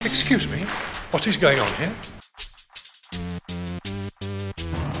Excuse me, what is going on here?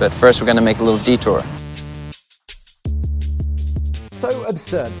 But first we're going to make a little detour. So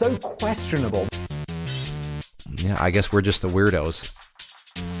absurd, so questionable. Yeah, I guess we're just the weirdos.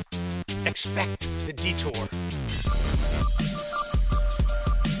 Expect the detour.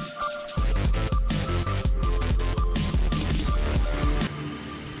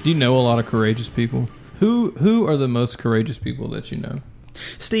 Do you know a lot of courageous people? Who are the most courageous people that you know?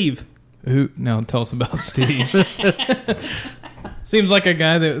 Steve. Who? Now tell us about Steve. Seems like a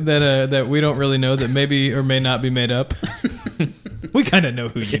guy that we don't really know, that maybe or may not be made up. We kind of know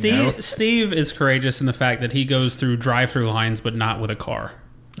who you know. Steve is courageous in the fact that he goes through drive-through lines, but not with a car.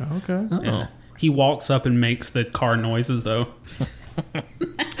 Oh, okay. Yeah. He walks up and makes the car noises, though.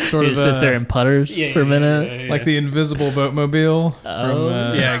 Sort he of just sits there and putters for a minute. Like the invisible boatmobile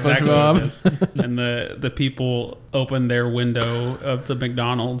from exactly SpongeBob. And the people open their window of the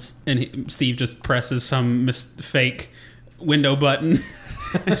McDonald's, and Steve just presses some fake window button.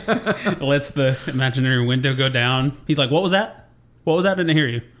 Lets the imaginary window go down. He's like, "What was that? What was that? I didn't hear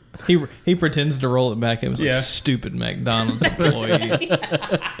you." He pretends to roll it back. It was like stupid McDonald's employees.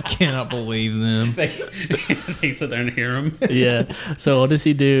 Cannot believe them. They sit there and hear him. Yeah. So what does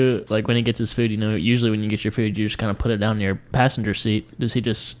he do? Like when he gets his food, usually when you get your food, you just kind of put it down in your passenger seat. Does he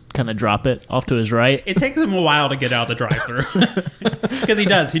just kind of drop it off to his right? It takes him a while to get out the drive-thru. Because he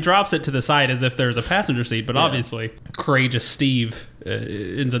does. He drops it to the side as if there's a passenger seat, but obviously courageous Steve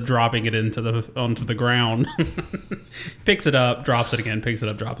ends up dropping it onto the ground. Picks it up, drops it again, picks it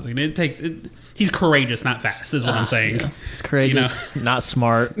up, drops it again. He's courageous, not fast, is what I'm saying. Yeah. He's courageous, not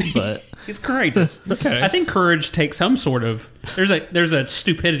smart, but he's courageous. Okay. I think courage takes some sort of there's a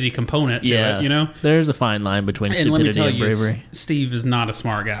stupidity component to it, There's a fine line between stupidity and bravery. Steve is not a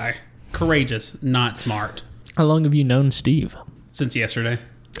smart guy. Courageous, not smart. How long have you known Steve? Since yesterday.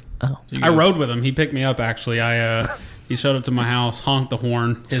 Oh. I rode with him. He picked me up, actually. He showed up to my house, honked the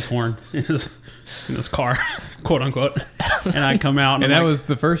horn, his horn, in his car, quote unquote. And I come out. And that was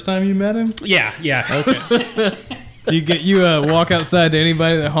the first time you met him? Yeah. Okay. You walk outside to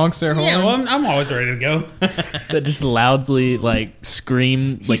anybody that honks their horn? Yeah, well, I'm always ready to go. That just loudly, imitates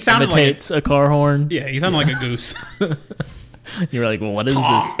a car horn? Yeah, he sounded like a goose. You're like, well, what is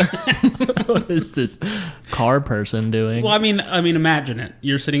this? What is this car person doing? Well, I mean, imagine it.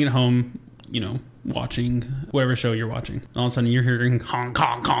 You're sitting at home, watching whatever show you're watching. All of a sudden, you're hearing honk,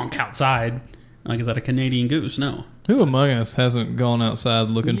 honk, honk outside. Like, is that a Canadian goose? No. Who among us hasn't gone outside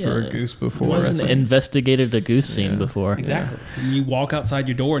looking for a goose before? Who hasn't investigated a goose scene before? Exactly. Yeah. And you walk outside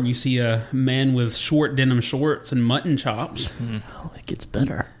your door and you see a man with short denim shorts and mutton chops. Oh, it gets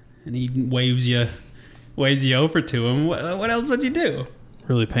better. And he waves you over to him. What else would you do?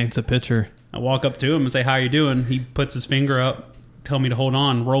 Really paints a picture. I walk up to him and say, "How you doing?" He puts his finger up, tell me to hold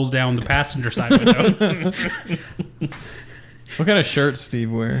on, rolls down the passenger side window. What kind of shirt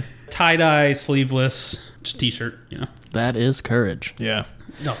Steve wear? Tie-dye, sleeveless, just t-shirt, That is courage. Yeah.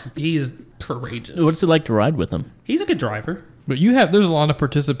 No, he is courageous. What's it like to ride with him? He's a good driver. But there's a lot of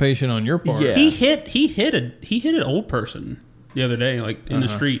participation on your part. Yeah. He hit an old person the other day, like in the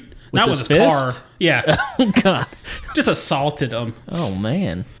street. Not with his fist? car. Yeah. Oh, God. Just assaulted him. Oh,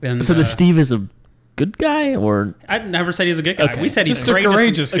 man. And, so the Steve is a good guy, or? I never said he's a good guy. Okay. We said he's just a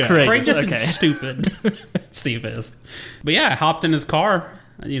courageous guy. Courageous and stupid. Steve is. But yeah, I hopped in his car,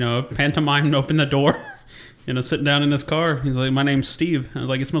 pantomime opened the door, sitting down in his car. He's like, "My name's Steve." I was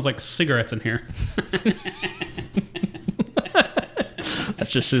like, "It smells like cigarettes in here."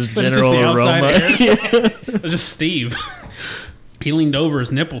 That's just his general aroma. It was just Steve. He leaned over,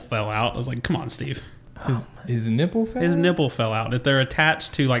 his nipple fell out. I was like, "Come on, Steve." His nipple fell out? His nipple fell out. If they're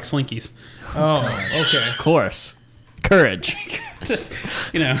attached to like slinkies. Oh, okay. Of course. Courage. Just,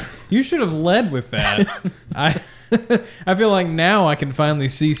 You should have led with that. I feel like now I can finally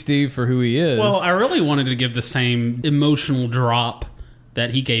see Steve for who he is. Well, I really wanted to give the same emotional drop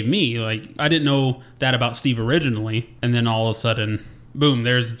that he gave me. Like, I didn't know that about Steve originally, and then all of a sudden, boom,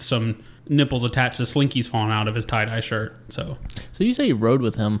 there's some nipples attached to slinkies falling out of his tie-dye shirt. So you say you rode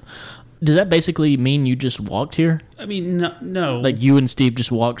with him. Does that basically mean you just walked here? I mean, no. Like you and Steve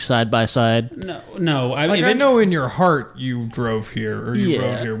just walked side by side? No. I know in your heart you drove here, or you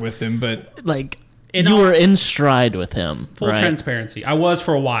rode here with him, but like you were in stride with him. Full transparency. I was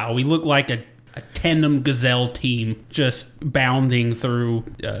for a while. We looked like a tandem gazelle team just bounding through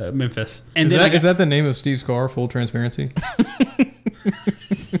Memphis. And is that the name of Steve's car? Full transparency.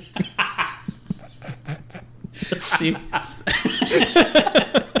 Steve.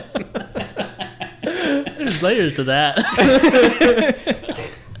 There's layers to that.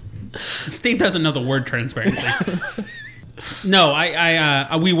 Steve doesn't know the word transparency.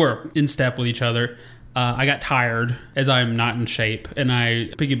 No, we were in step with each other. I got tired as I'm not in shape, and I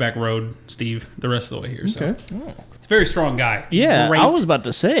piggyback rode Steve the rest of the way here. So. Okay. He's a very strong guy. Yeah, Great, I was about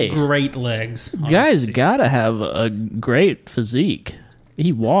to say, great legs. guys gotta have a great physique.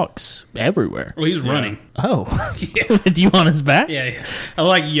 He walks everywhere. Well, he's running. Oh, with you on his back? Yeah. I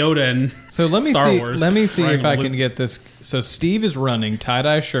like Yoda and So let me Star see. Wars. Let me see if I Luke. can get this. So Steve is running,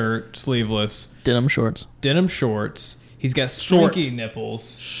 tie-dye shirt, sleeveless, Denim shorts. denim shorts. He's got Short. slinky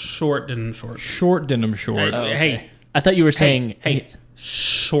nipples, Short denim shorts. short denim shorts. Hey, I thought you were saying,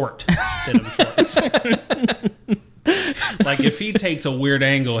 short denim shorts. Like if he takes a weird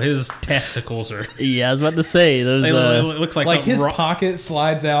angle, his testicles are. yeah, I was about to say those. It looks like Like something his wrong. pocket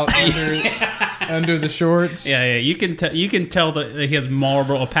slides out under the shorts. Yeah. You can tell that he has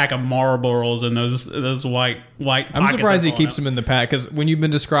a pack of Marlboros in those white. I'm surprised he keeps them in the pack because when you've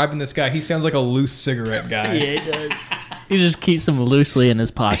been describing this guy, he sounds like a loose cigarette guy. yeah, he does. He just keeps them loosely in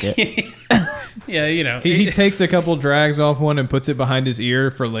his pocket. Yeah, you know. He takes a couple drags off one and puts it behind his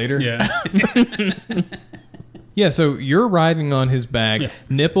ear for later. Yeah. Yeah, so you're riding on his back,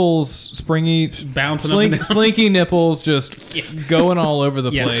 nipples, springy, Bouncing up and down. slinky nipples, just going all over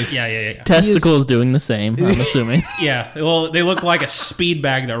the place. Yeah. Testicles doing the same, I'm assuming. Yeah. Well, they look like a speed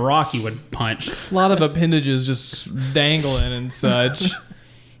bag that Rocky would punch. A lot of appendages just dangling and such.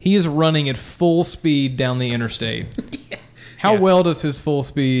 He is running at full speed down the interstate. How well does his full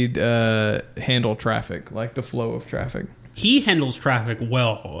speed handle traffic, like the flow of traffic? He handles traffic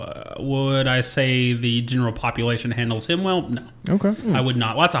well. Would I say the general population handles him well? No. Okay. I would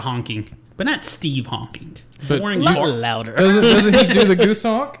not. Lots of honking. But not Steve honking. But Wearing A lot car- louder. Doesn't he do the goose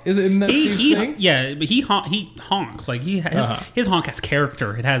honk? Isn't that Steve's thing? Yeah, but he honks. Like his honk has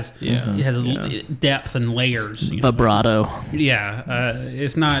character. It has depth and layers. You know? Vibrato. Yeah,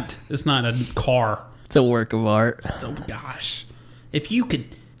 it's not a car. It's a work of art. Oh gosh, if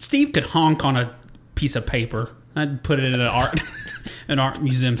Steve could honk on a piece of paper. I'd put it in an art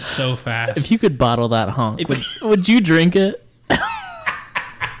museum so fast. If you could bottle that honk, If- would you drink it?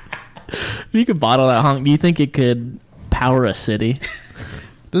 If you could bottle that honk, do you think it could power a city?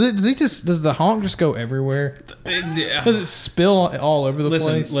 Does the honk just go everywhere? Does it spill all over the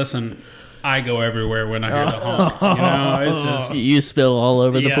place? Listen. I go everywhere when I hear the honk. You know, it's just You spill all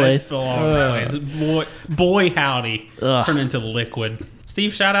over the I place. spill all over the place. Boy, howdy, Ugh. turn into liquid.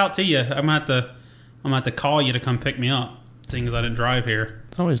 Steve, shout out to you. I'm gonna have to call you to come pick me up, seeing as I didn't drive here.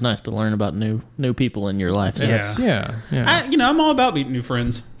 It's always nice to learn about new people in your life. Yeah. Yeah. I'm all about meeting new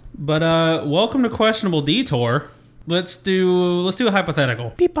friends. But welcome to Questionable Detour. Let's do a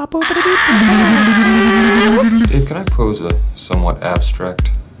hypothetical. Beep, bop, boop, beep. Dave, can I pose a somewhat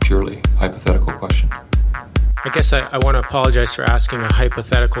abstract, purely hypothetical question? I guess I want to apologize for asking a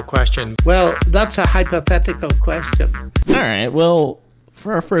hypothetical question. Well, that's a hypothetical question. All right. Well,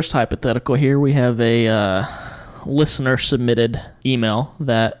 for our first hypothetical here, we have a listener submitted email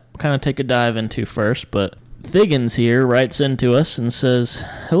that we'll kind of take a dive into first. But Thiggins here writes into us and says,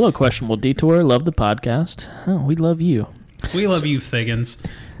 "Hello, Questionable Detour. Love the podcast. Oh, we love you. We love you, Thiggins.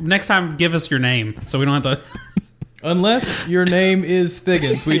 Next time, give us your name so we don't have to. Unless your name is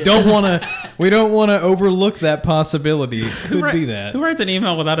Thiggins, we don't want to overlook that possibility. It could be that. Who writes an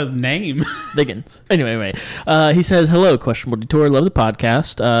email without a name? Thiggins. Anyway, he says, "Hello, Questionable Detour. Love the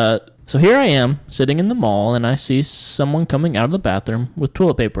podcast. So here I am, sitting in the mall, and I see someone coming out of the bathroom with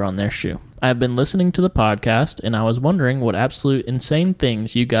toilet paper on their shoe. I have been listening to the podcast, and I was wondering what absolute insane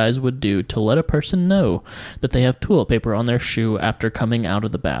things you guys would do to let a person know that they have toilet paper on their shoe after coming out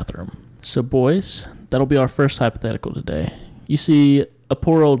of the bathroom. So, boys, that'll be our first hypothetical today. You see, a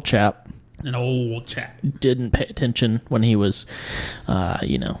poor old chap An old chap. didn't pay attention when he was,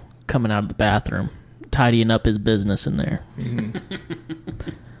 coming out of the bathroom, tidying up his business in there.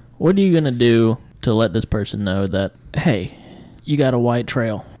 What are you going to do to let this person know that, hey, you got a white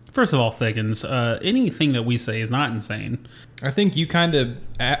trail? First of all, Thiggins, anything that we say is not insane. I think you kind of,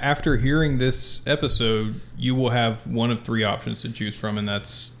 after hearing this episode, you will have one of three options to choose from, and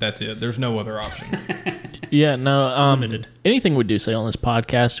that's it. There's no other option. Yeah, no. Limited. Anything we do say on this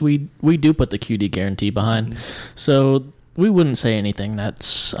podcast, we do put the QD guarantee behind. So we wouldn't say anything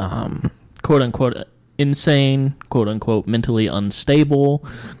that's quote unquote insane, quote unquote mentally unstable,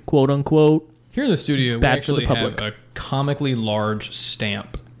 quote unquote. Here in the studio, we Bad for the actually have public. a comically large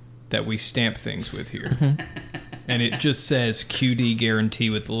stamp that we stamp things with here. And it just says QD guarantee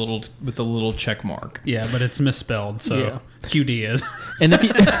with the little check mark. Yeah, but it's misspelled, so Yeah. QD is. And if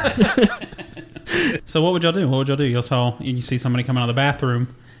you, So what would y'all do? You see somebody coming out of the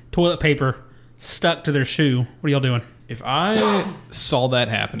bathroom, toilet paper stuck to their shoe. What are y'all doing? If I saw that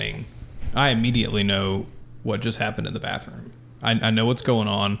happening, I immediately know what just happened in the bathroom. I know what's going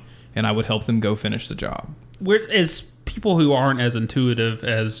on, and I would help them go finish the job. As people who aren't as intuitive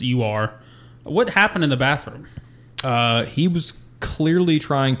as you are, what happened in the bathroom? He was clearly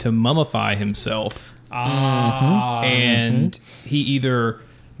trying to mummify himself. And he either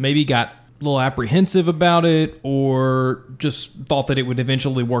maybe got a little apprehensive about it or just thought that it would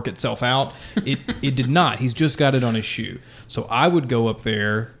eventually work itself out. It did not. He's just got it on his shoe. So I would go up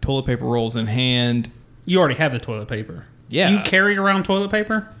there, toilet paper rolls in hand. You already have the toilet paper. Yeah. Do you carry around toilet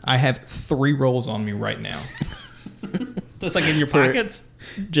paper? I have 3 rolls on me right now. Just like in your pockets?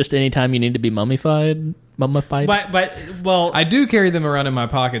 Just anytime you need to be mummified? Well, I do carry them around in my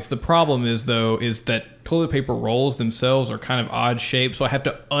pockets. The problem is that toilet paper rolls themselves are kind of odd shaped, so I have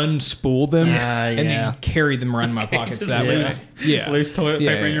to unspool them and then carry them around in my pockets that way. Loose toilet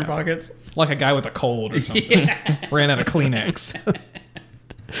paper in your pockets? Like a guy with a cold or something. Ran out of Kleenex.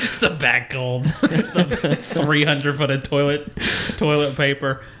 It's a bad cold. It's a 300 foot of toilet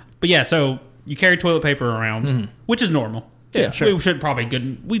paper. But yeah, so you carry toilet paper around, which is normal. Yeah, sure. We should probably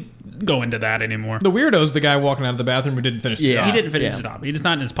go into that anymore. The weirdo's the guy walking out of the bathroom who didn't finish the job. He didn't finish the job. He just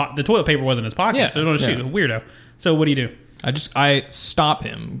not in his pocket. The toilet paper wasn't in his pocket, so don't shoot a weirdo. So what do you do? I stop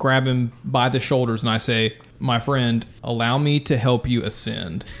him, grab him by the shoulders, and I say, "My friend, allow me to help you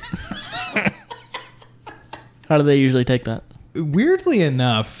ascend." How do they usually take that? Weirdly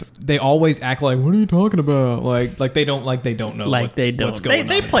enough, they always act like, "What are you talking about?" Like they don't know. Like they don't. What's going on.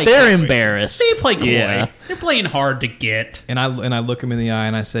 They play. They're coy. embarrassed. They play coy. Yeah. They're playing hard to get. And I look him in the eye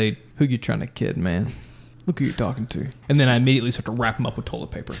and I say, "Who you trying to kid, man? Look who you're talking to." And then I immediately start to wrap him up with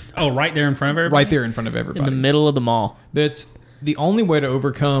toilet paper. Oh, right there in front of everybody? Right there in front of everybody. In the middle of the mall. That's the only way to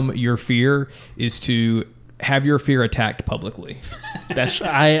overcome your fear is to have your fear attacked publicly.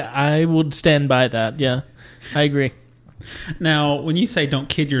 I would stand by that. Yeah, I agree. Now, when you say don't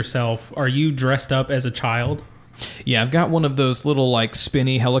kid yourself, are you dressed up as a child? Yeah, I've got one of those little like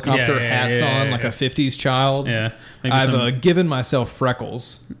spinny helicopter hats on, like a 50s child. Yeah. I've given myself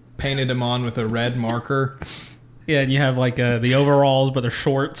freckles, painted them on with a red marker. Yeah, and you have like the overalls, but they're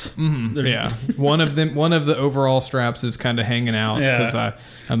shorts. Yeah, one of the overall straps is kind of hanging out because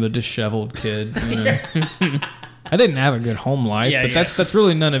I'm a disheveled kid. You know? I didn't have a good home life, but that's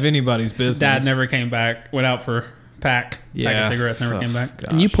really none of anybody's business. Dad never came back. Went out for pack of cigarettes, never came back.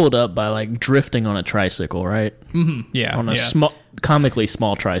 Gosh. And you pulled up by like drifting on a tricycle, right? Mm-hmm. Yeah, on a comically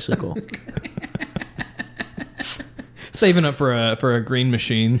small tricycle. Saving up for a green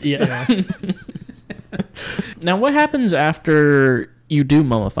machine. Yeah. Now, what happens after you do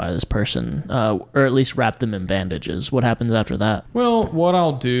mummify this person, or at least wrap them in bandages? What happens after that? Well, what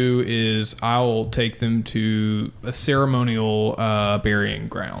I'll do is I'll take them to a ceremonial burying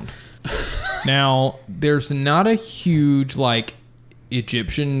ground. Now, there's not a huge like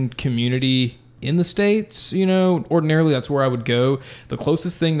Egyptian community in the States. You know, ordinarily that's where I would go. The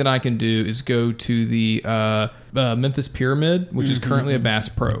closest thing that I can do is go to the Memphis Pyramid, which is currently a Bass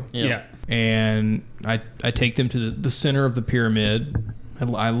Pro. Yeah. And I take them to the center of the pyramid.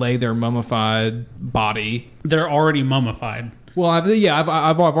 I lay their mummified body. They're already mummified. Well,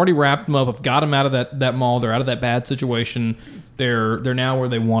 I've already wrapped them up. I've got them out of that mall. They're out of that bad situation. They're now where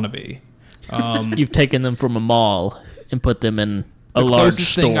they want to be. You've taken them from a mall and put them in a large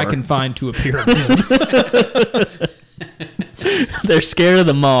closest store. thing I can find to a pyramid. They're scared of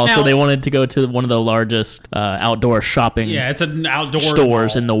the mall, Now- so they wanted to go to one of the largest outdoor shopping Yeah, it's an outdoor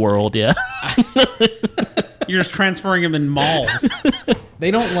stores mall. in the world. Yeah. You're just transferring them in malls.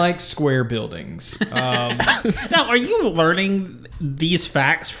 They don't like square buildings. Now, are you learning these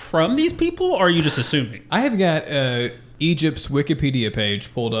facts from these people, or are you just assuming? I have got Egypt's Wikipedia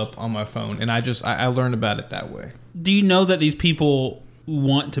page pulled up on my phone, and I learned about it that way. Do you know that these people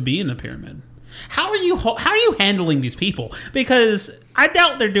want to be in the pyramid? How are you handling these people? Because I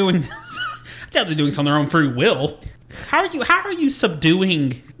doubt they're doing this. I doubt they're doing this on their own free will. How are you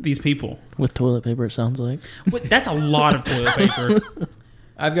subduing these people? With toilet paper, it sounds like. That's a lot of toilet paper.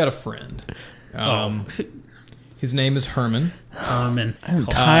 I've got a friend. His name is Herman. Herman. I'm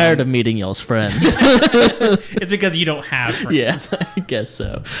tired of meeting y'all's friends. It's because you don't have friends. Yes, I guess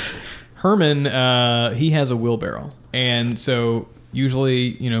so. Herman, he has a wheelbarrow, and so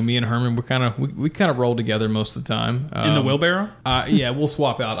usually, me and Herman, we kind of roll together most of the time. In the wheelbarrow? Yeah, we'll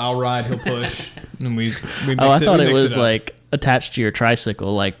swap out. I'll ride, he'll push, and we mix I thought we it mix was up. like attached to your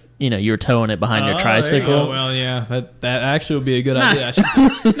tricycle, like you were towing it behind your Oh, tricycle. well, yeah, that actually would be a good idea. I should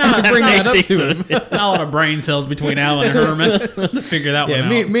Bring that up to him. Not a lot of brain cells between Alan and Herman. Figure that Yeah,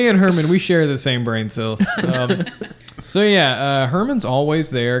 one out. me and Herman, we share the same brain cells. So yeah, Herman's always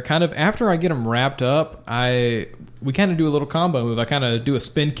there. Kind of after I get him wrapped up, we kind of do a little combo move. I kind of do a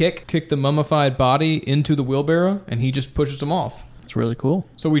spin kick the mummified body into the wheelbarrow, and he just pushes him off. It's really cool.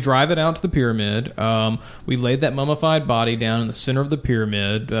 So we drive it out to the pyramid. We laid that mummified body down in the center of the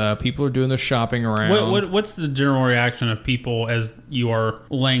pyramid. People are doing their shopping around. What's the general reaction of people as you are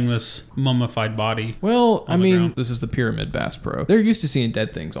laying this mummified body? Well, I mean, ground? this is the Pyramid Bass Pro. They're used to seeing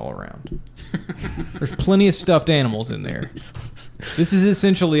dead things all around. There's plenty of stuffed animals in there. This is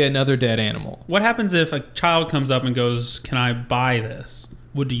essentially another dead animal. What happens if a child comes up and goes, "Can I buy this?"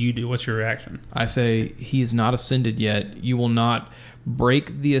 What do you do? What's your reaction? I say, he is not ascended yet. You will not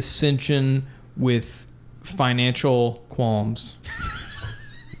break the ascension with financial qualms.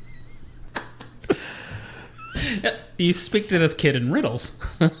 You speak to this kid in riddles.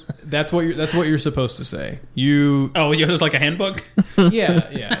 That's what you're supposed to say. You. Oh, yeah, there's like a handbook. Yeah.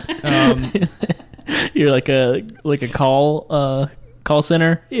 You're like a call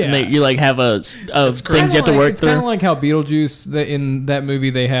center. Yeah. And you like have things you have to work It's kind of through. like how Beetlejuice, in that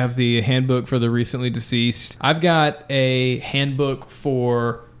movie, they have the handbook for the recently deceased. I've got a handbook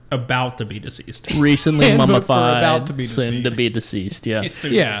for About to be deceased. Recently Handbook for mummified, about to be soon to deceased. be deceased.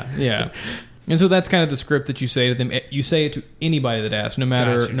 Yeah. Yeah. And so that's kind of the script that you say to them. You say it to anybody that asks, no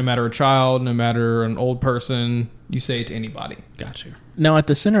matter a child, no matter an old person. You say it to anybody. Got you. Now, at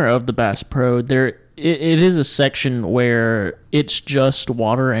the center of the Bass Pro, it is a section where it's just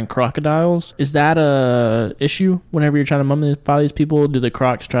water and crocodiles. Is that a issue whenever you're trying to mummify these people? Do the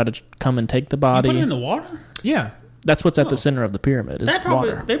crocs try to come and take the You body? put it in the water? Yeah. That's what's at the center of the pyramid is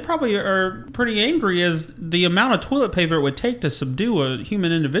water. They probably are pretty angry, as the amount of toilet paper it would take to subdue a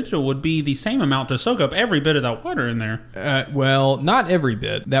human individual would be the same amount to soak up every bit of that water in there. Well, not every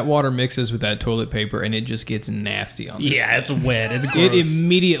bit. That water mixes with that toilet paper, and it just gets nasty on this. Yeah, it's wet. It's gross. It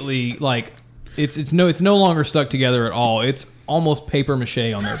immediately, like, it's no longer stuck together at all. It's almost paper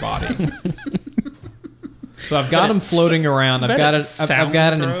mache on their body. So I've got them floating around. I've got an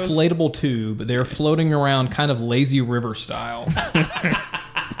gross. inflatable tube. They're floating around kind of lazy river style.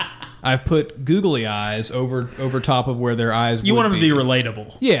 I've put googly eyes over top of where their eyes. You would want them to be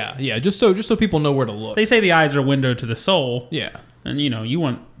relatable. Yeah. Just so people know where to look. They say the eyes are a window to the soul. Yeah. And, you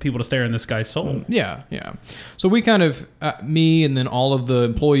want people to stare in this guy's soul. Yeah. So we kind of, me and then all of the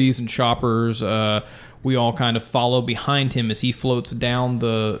employees and shoppers, we all kind of follow behind him as he floats down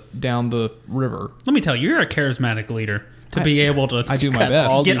the river. Let me tell you, you're a charismatic leader to be able to I do my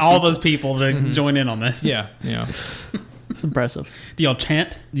best. get all those people to join in on this. Yeah. It's impressive. Do y'all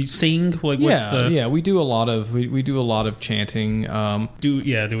chant? Do you sing? Like, Yeah. We do a lot of chanting. Do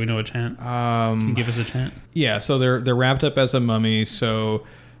we know a chant? Can you give us a chant? Yeah. So they're wrapped up as a mummy. So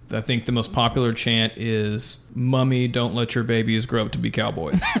I think the most popular chant is "Mummy, don't let your babies grow up to be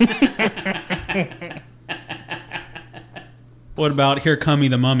cowboys." What about "Here Come Me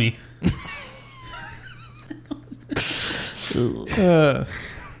the Mummy"?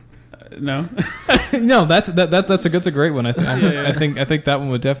 No. No, that's a great one. I think that one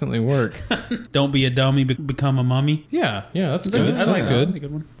would definitely work. Don't be a dummy, become a mummy. Yeah, that's good. I That's like good. That's a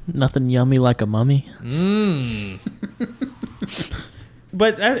good one. Nothing yummy like a mummy.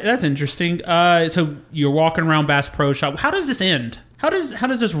 But that's interesting. So you're walking around Bass Pro Shop. How does this end? How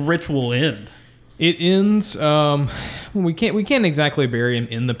does this ritual end? It ends. We can't exactly bury him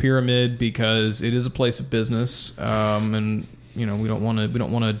in the pyramid because it is a place of business, and we don't want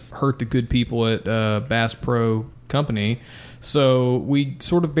to hurt the good people at Bass Pro Company. So we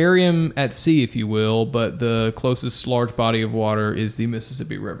sort of bury him at sea, if you will, but the closest large body of water is the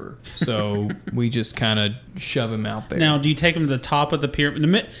Mississippi River. So we just kind of shove him out there. Now, do you take him to the top of the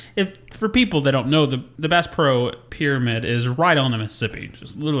pyramid? For people that don't know, the Bass Pro Pyramid is right on the Mississippi,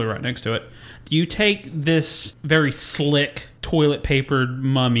 just literally right next to it. Do you take this very slick, toilet papered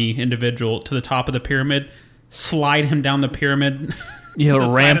mummy individual to the top of the pyramid, slide him down the pyramid? You have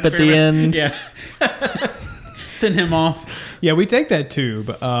a ramp at the end. Yeah. Send him off. Yeah, we take that tube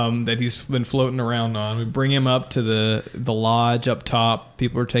that he's been floating around on. We bring him up to the lodge up top.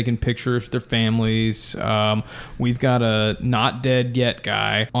 People are taking pictures with their families. We've got a not dead yet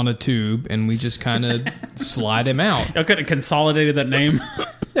guy on a tube, and we just kind of slide him out. I could have consolidated that name.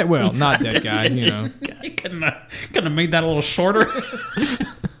 Yeah, well, not dead guy, You couldn't have made that a little shorter.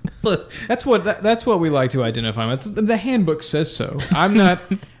 That's what we like to identify him. The handbook says so. I'm not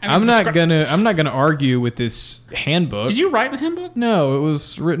gonna argue with this handbook. Did you write the handbook? No, it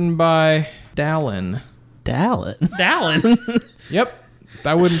was written by Dallin. Dallin? Yep.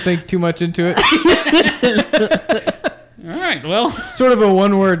 I wouldn't think too much into it. All right, well. Sort of a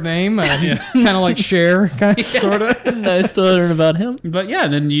one-word name. Kind of like Cher, sort of. Nice to learn about him. But yeah,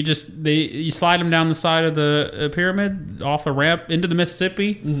 then you slide him down the side of the pyramid, off the ramp, into the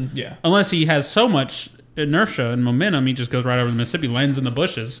Mississippi. Yeah. Unless he has so much inertia and momentum, he just goes right over the Mississippi, lands in the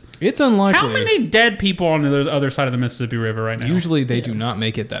bushes. It's unlikely. How many dead people on the other side of the Mississippi River right now? Usually they do not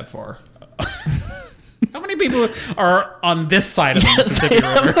make it that far. How many people are on this side of the Mississippi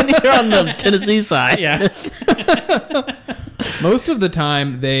River? When you're on the Tennessee side. Yeah. Most of the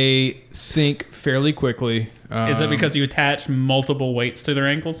time they sink fairly quickly. Is it because you attach multiple weights to their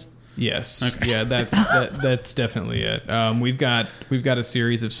ankles? Yes. Okay. Yeah, that's definitely it. We've got a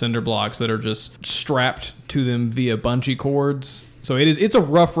series of cinder blocks that are just strapped to them via bungee cords. So it's a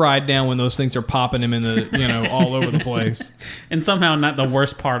rough ride down when those things are popping him in the all over the place. And somehow not the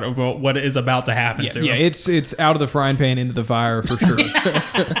worst part of what is about to happen to Yeah, him. it's out of the frying pan into the fire for sure.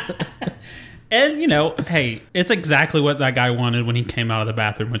 And hey, it's exactly what that guy wanted when he came out of the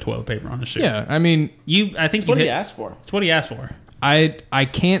bathroom with toilet paper on his shoe. Yeah, I mean, I think That's what he asked for. It's what he asked for. I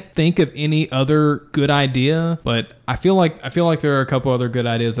can't think of any other good idea, but I feel like there are a couple other good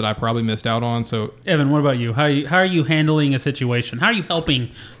ideas that I probably missed out on. So, Evan, what about you? How are you handling a situation? How are you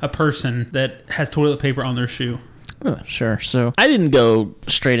helping a person that has toilet paper on their shoe? Oh, sure. So I didn't go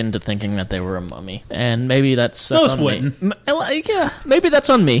straight into thinking that they were a mummy, and maybe that's Most on wouldn't. me. Yeah, maybe that's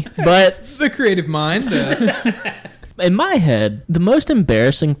on me. But the creative mind. in my head, the most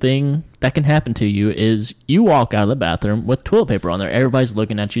embarrassing thing that can happen to you is you walk out of the bathroom with toilet paper on there. Everybody's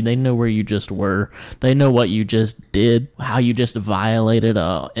looking at you. They know where you just were. They know what you just did, how you just violated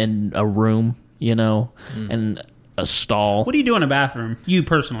in a room, and a stall. What do you do in a bathroom? You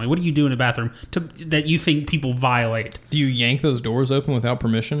personally, what do you do in a bathroom that you think people violate? Do you yank those doors open without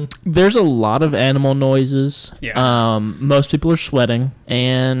permission? There's a lot of animal noises. Yeah. Most people are sweating,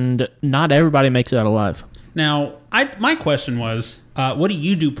 and not everybody makes it out alive. Now, my question was, what do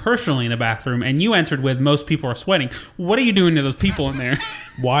you do personally in the bathroom? And you answered with most people are sweating. What are you doing to those people in there?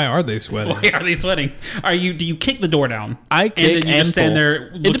 Why are they sweating? Why are they sweating? Do you kick the door down? I kick and then you just stand pull. there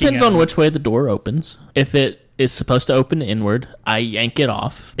It looking depends at on them? which way the door opens. If it is supposed to open inward, I yank it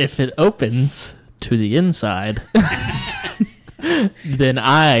off. If it opens to the inside, then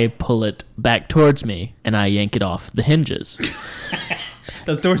I pull it back towards me and I yank it off the hinges.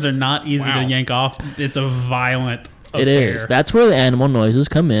 Those doors are not easy Wow. to yank off. It's a violent It affair. is. That's where the animal noises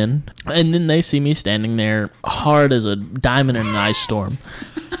come in. And then they see me standing there hard as a diamond in an ice storm.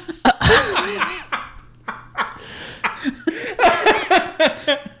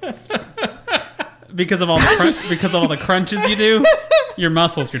 Because of all the crunches you do, your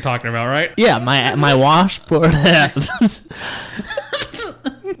muscles you're talking about, right? Yeah, my washboard has.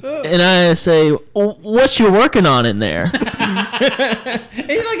 And I say, "What you working on in there?"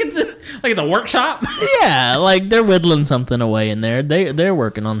 Like it's a workshop. Yeah, like they're whittling something away in there. They're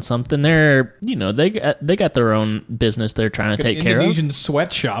working on something. They're they got their own business they're trying to take care of. Indonesian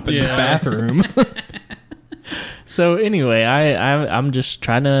sweatshop in this Yeah. bathroom. So anyway, I'm just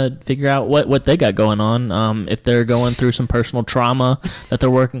trying to figure out what they got going on. If they're going through some personal trauma that they're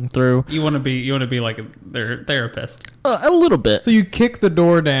working through, You want to be like their therapist. a little bit. So you kick the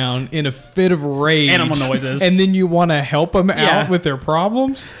door down in a fit of rage. Animal noises. And then you want to help them Yeah. out with their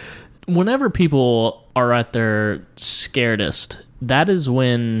problems? Whenever people are at their scaredest, that is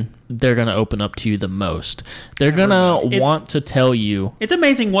when they're going to open up to you the most. They're going to want to tell you. It's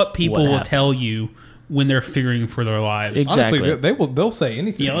amazing what people What will happened? tell you when they're fearing for their lives. Exactly. Honestly, they'll say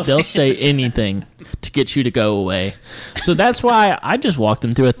anything. Yeah. They'll say anything to get you to go away. So that's why I just walked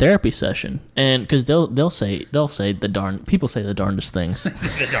them through a therapy session, and because they'll say people say the darndest things,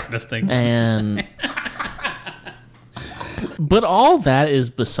 The darkest thing. and but all that is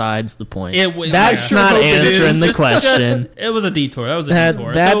besides the point. It That's yeah. not Sure hope it answering is. the question. It was a detour. That was a That,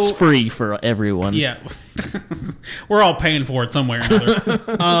 detour. that's So- free for everyone. Yeah. We're all paying for it somewhere or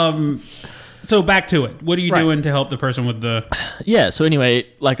another. So back to it. What are you Right. doing to help the person with the... Yeah, so anyway,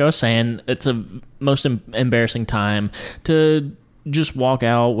 like I was saying, it's a most embarrassing time to just walk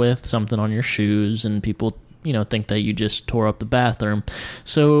out with something on your shoes and people, think that you just tore up the bathroom.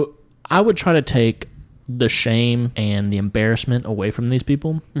 So I would try to take the shame and the embarrassment away from these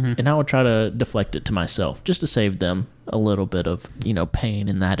people, and I would try to deflect it to myself just to save them a little bit of, pain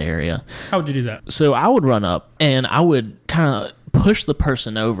in that area. How would you do that? So I would run up and I would kind of push the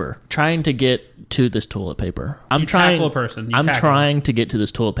person over, trying to get to this toilet paper. You tackle a person. You I'm tackle trying to get to this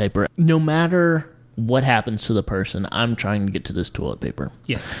toilet paper. No matter what happens to the person, I'm trying to get to this toilet paper.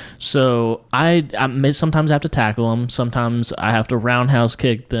 Yeah. So I sometimes have to tackle them. Sometimes I have to roundhouse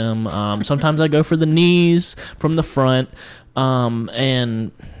kick them. Sometimes I go for the knees from the front.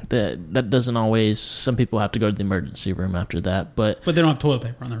 And that doesn't always. Some people have to go to the emergency room after that. But But they don't have toilet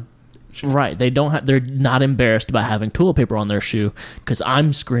paper on their... right, they don't have. They're not embarrassed about having toilet paper on their shoe because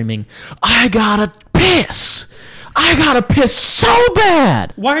I'm screaming, "I gotta piss! I gotta piss so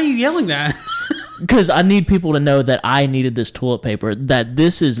bad!" Why are you yelling that? Because I need people to know that I needed this toilet paper, that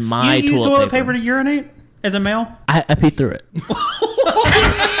this is my You use toilet paper to urinate as a male? I pee through it. You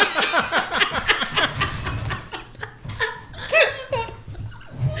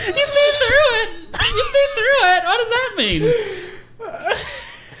pee through it. You pee through it. What does that mean?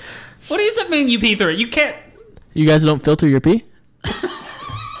 What does that mean? You pee through it. You can't. You guys don't filter your pee?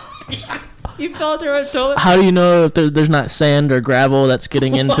 You filter a toilet. How do you know if there's not sand or gravel that's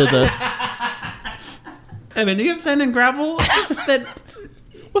getting into the? I mean, do you have sand and gravel?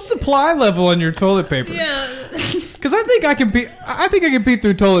 What's the ply level on your toilet paper? Yeah. Because I think I can pee. I think I can pee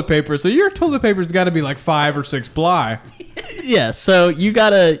through toilet paper. So your toilet paper's got to be like 5 or 6 ply. Yeah, so you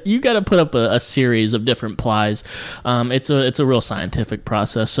gotta put up a series of different plies. It's a real scientific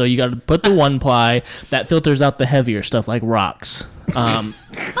process. So you gotta put the one ply that filters out the heavier stuff like rocks,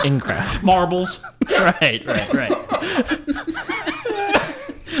 in craft. Marbles. Right.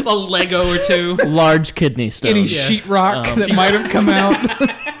 A Lego or two. Large kidney stones. Any sheetrock that might have come out.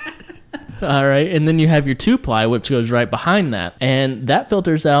 All right, and then you have your 2-ply, which goes right behind that, and that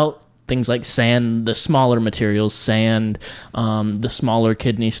filters out things like sand, the smaller materials, sand, the smaller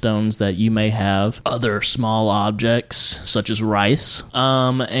kidney stones that you may have, other small objects such as rice,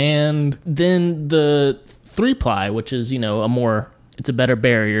 and then the 3-ply, which is it's a better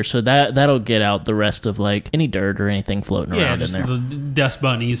barrier, so that'll get out the rest of like any dirt or anything floating around in there. The dust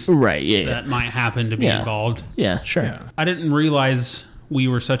bunnies, right? Yeah, that might happen to be involved. Yeah, sure. Yeah. I didn't realize we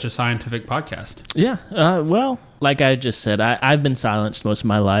were such a scientific podcast. Yeah, well, like I just said, I've been silenced most of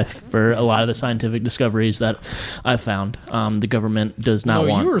my life for a lot of the scientific discoveries that I've found. The government does not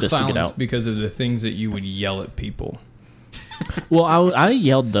want you were this to get silenced out. because of the things that you would yell at people. Well, I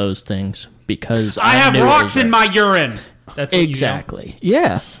yelled those things because I have knew it rocks was in my urine. That's what exactly.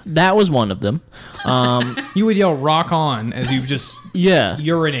 Yeah, that was one of them. You would yell "rock on" as you just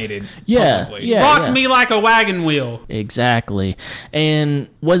urinated. Yeah, publicly. yeah. Rock me like a wagon wheel. Exactly. And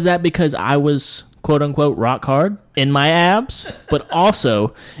was that because I was quote unquote rock hard in my abs, but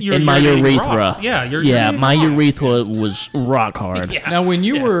also in my urinating urethra? rocks. Yeah, you're urinating my rocks. urethra was rock hard. Yeah. Now, when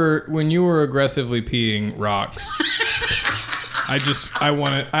you were aggressively peeing rocks, I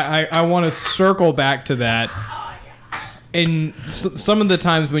want to circle back to that. And some of the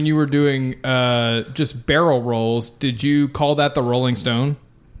times when you were doing just barrel rolls, did you call that the Rolling Stone?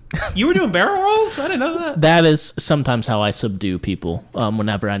 You were doing barrel rolls? I didn't know that. That is sometimes how I subdue people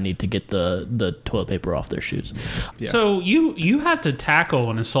whenever I need to get the toilet paper off their shoes. Yeah. So you have to tackle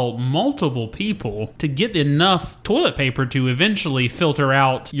and assault multiple people to get enough toilet paper to eventually filter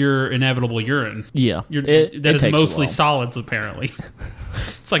out your inevitable urine. Yeah. That is takes a mostly while. solids, apparently.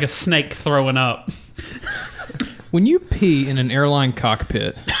 It's like a snake throwing up. When you pee in an airline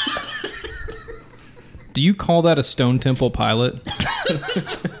cockpit, do you call that a Stone Temple pilot?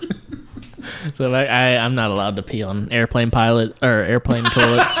 So I'm not allowed to pee on airplane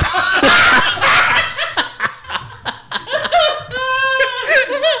toilets.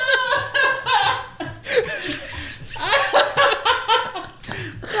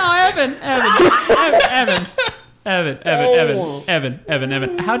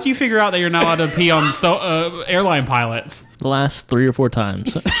 Evan. How'd you figure out that you're not allowed to pee on airline pilots? The last 3 or 4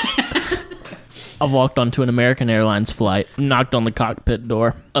 times. I've walked onto an American Airlines flight, knocked on the cockpit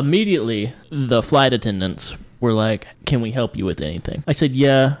door. Immediately, the flight attendants were like, "Can we help you with anything?" I said,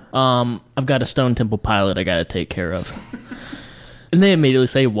 "Yeah, I've got a Stone Temple pilot I got to take care of." And they immediately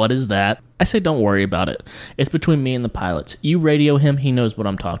say, "What is that?" I say, "Don't worry about it. It's between me and the pilots. You radio him, he knows what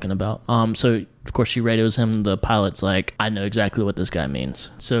I'm talking about." So, of course, she radios him. The pilot's like, "I know exactly what this guy means."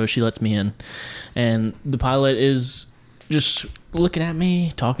 So she lets me in. And the pilot is just looking at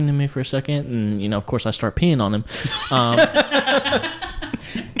me, talking to me for a second. And, of course, I start peeing on him.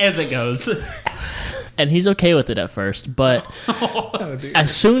 As it goes. And he's okay with it at first. But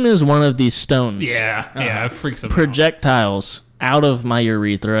as soon as one of these stones it freaks him out. projectiles out of my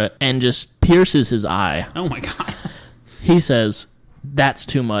urethra and just pierces his eye, Oh, my God. he says, "That's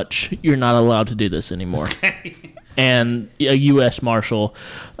too much. You're not allowed to do this anymore." Okay. And a U.S. Marshal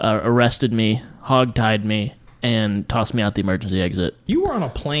arrested me, hogtied me, and tossed me out the emergency exit. You were on a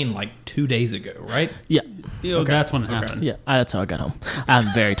plane like 2 days ago, right? Yeah. That's when it happened. Yeah, that's how I got home.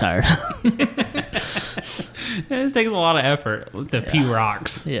 I'm very tired. It takes a lot of effort to pee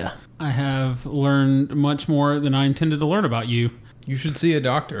rocks. Yeah. I have learned much more than I intended to learn about you. You should see a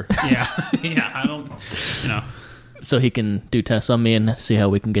doctor. Yeah. I don't, So he can do tests on me and see how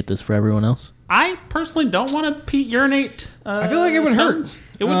we can get this for everyone else. I personally don't want to urinate. I feel like it would stones. hurt.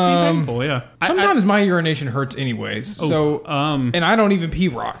 It would be painful, yeah. Sometimes my urination hurts anyways. And I don't even pee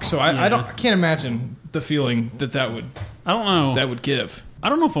rocks, so I can't imagine the feeling that would I don't know. that would give. I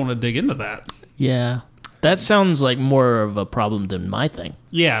don't know if I want to dig into that. Yeah. That sounds like more of a problem than my thing.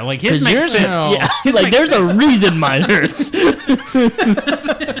 Yeah, like his 'Cause makes yours, sense. yeah, like there's a reason mine hurts.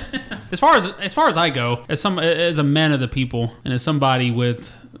 As far as I go, as a man of the people, and as somebody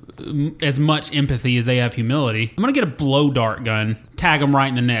with as much empathy as they have humility, I'm gonna get a blow dart gun, tag him right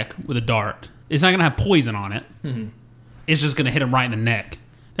in the neck with a dart. It's not gonna have poison on it. Mm-hmm. It's just gonna hit him right in the neck.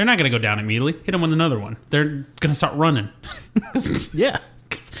 They're not gonna go down immediately. Hit him with another one. They're gonna start running. Yeah.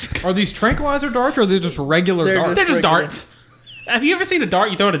 Are these tranquilizer darts or are they just regular darts? They're just darts. Have you ever seen a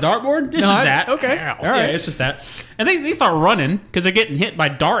dart you throw at a dartboard? It's just that. Okay. Ow. All right. Yeah, it's just that. And they start running because they're getting hit by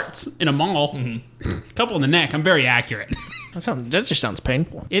darts in a mall. Mm-hmm. Couple in the neck. I'm very accurate. That just sounds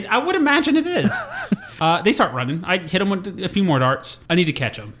painful. I would imagine it is. They start running. I hit them with a few more darts. I need to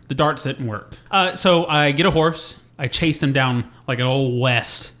catch them. The darts didn't work. So I get a horse. I chase them down like an old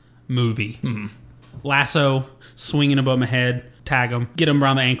West movie. Mm-hmm. Lasso, swinging above my head, tag them, get them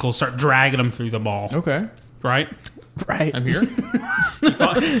around the ankles, start dragging them through the mall. Okay. Right? Right. I'm here.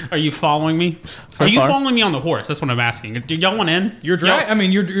 Are you following me? So Are you far? following me on the horse? That's what I'm asking. Do y'all want in? You're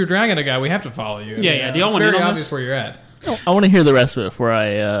dragging a guy. We have to follow you. Yeah. Do y'all it's want in very on obvious this? where you're at. I want to hear the rest of it before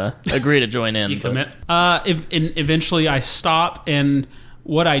I agree to join in. You commit. Eventually, I stop, and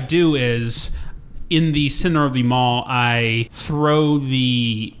what I do is, in the center of the mall, I throw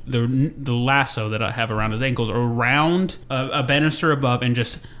the lasso that I have around his ankles around a banister above, and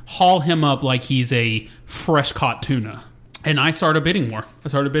just haul him up like he's a fresh caught tuna. And I start a bidding war.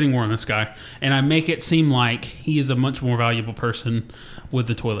 On this guy, and I make it seem like he is a much more valuable person with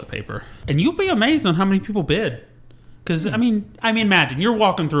the toilet paper. And you'll be amazed on how many people bid. Because, I mean, imagine you're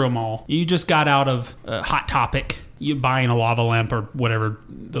walking through a mall. You just got out of Hot Topic. You buying a lava lamp or whatever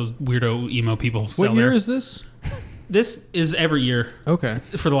those weirdo emo people sell. What year there. is this? This is every year. Okay.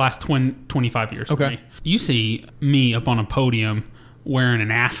 For the last 25 years. Okay. For me. You see me up on a podium wearing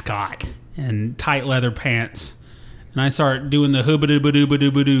an ascot and tight leather pants. And I start doing the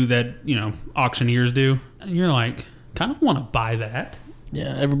hoobadoo-badoo-badoo-badoo that, auctioneers do. And you're like, kind of want to buy that.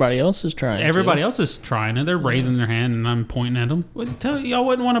 Yeah, everybody else is trying. Everybody else is trying it. They're raising their hand, and I'm pointing at them. Y'all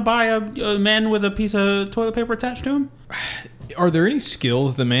wouldn't want to buy a man with a piece of toilet paper attached to him? Are there any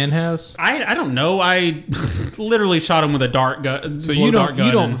skills the man has? I don't know. I literally shot him with a dart gun. So you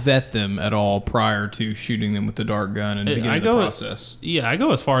don't vet them at all prior to shooting them with the dart gun and beginning the process. I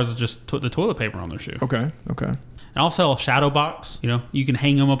go as far as just the toilet paper on their shoe. Okay. And I'll sell a shadow box. You can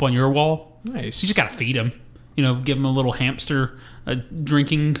hang them up on your wall. Nice. You just gotta feed them. Give them a little hamster, a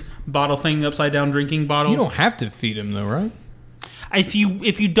drinking bottle thing, upside down drinking bottle. You don't have to feed him though, right? If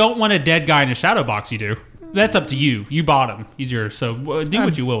you don't want a dead guy in a shadow box, you do. That's up to you. You bought him. He's yours. So do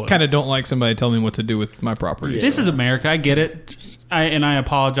what you will with him. Kind of don't like somebody telling me what to do with my property. This is America. I get it. I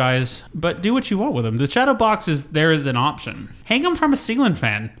apologize. But do what you want with them. The shadow box is there as an option. Hang them from a ceiling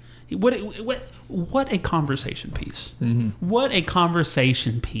fan. What a conversation piece. Mm-hmm. What a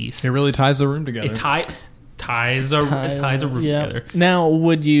conversation piece. It really ties the room together. It ties a room together. Now,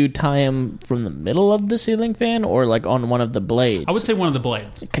 would you tie him from the middle of the ceiling fan or like on one of the blades? I would say one of the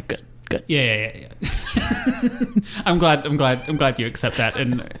blades. Okay, good. Yeah. I'm glad you accept that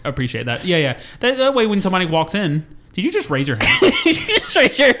and appreciate that. Yeah. That way, when somebody walks in, did you just raise your hand? Did you just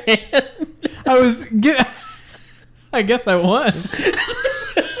raise your hand? I guess I was.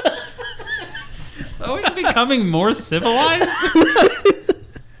 Are we becoming more civilized?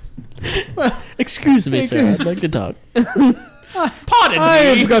 Excuse me, sir. I'd like to talk. Pardon me.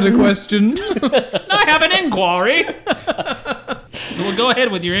 I've got a question. I have an inquiry. Well, go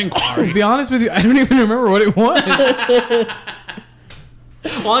ahead with your inquiry. To be honest with you, I don't even remember what it was.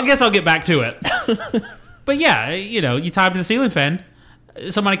 Well, I guess I'll get back to it. But yeah, you tie up to the ceiling fan.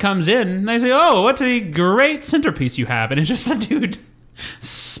 Somebody comes in and they say, "Oh, what a great centerpiece you have!" And it's just a dude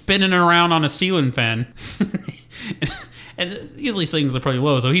spinning around on a ceiling fan. And usually ceilings are pretty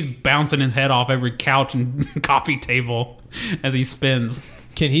low, so he's bouncing his head off every couch and coffee table as he spins.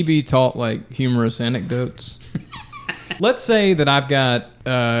 Can he be taught like humorous anecdotes? Let's say that I've got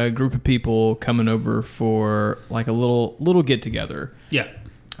a group of people coming over for like a little get together. Yeah.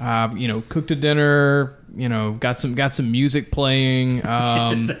 Cooked a dinner. Got some music playing.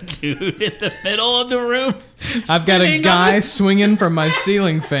 There's a dude in the middle of the room. I've got a guy swinging from my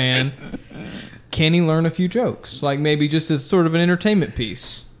ceiling fan. Can he learn a few jokes? Like maybe just as sort of an entertainment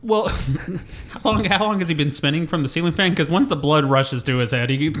piece. Well, how long has he been spinning from the ceiling fan? Because once the blood rushes to his head,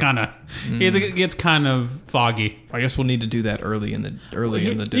 he gets kind of foggy. I guess we'll need to do that early in the dinner.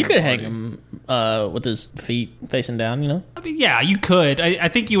 You could hang him with his feet facing down, I mean, yeah, you could. I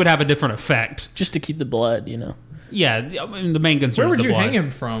think you would have a different effect. just to keep the blood, Yeah, I mean, the main concern Where is would the you blood. hang him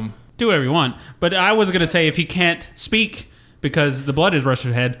from? Do whatever you want. But I was going to say, if he can't speak because the blood is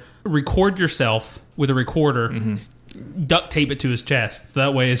rushing to his head, record yourself with a recorder, duct tape it to his chest. So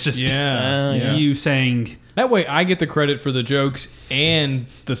that way it's just you saying... That way I get the credit for the jokes and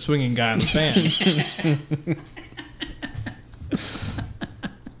the swinging guy on the fan.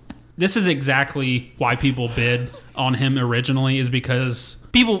 This is exactly why people bid on him originally, is because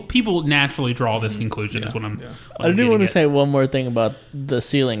people naturally draw this conclusion. Is what I'm. I do want to say one more thing about the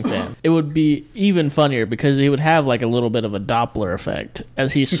ceiling fan. It would be even funnier because he would have like a little bit of a Doppler effect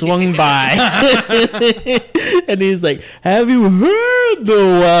as he swung by, and he's like, "Have you heard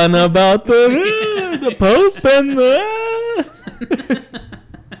the one about the Pope and the?"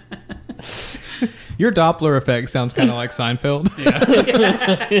 Your Doppler effect sounds kind of like Seinfeld.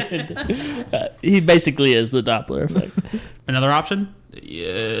 He basically is the Doppler effect. Another option: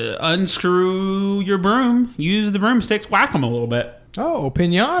 unscrew your broom, use the broomsticks, whack them a little bit. Oh,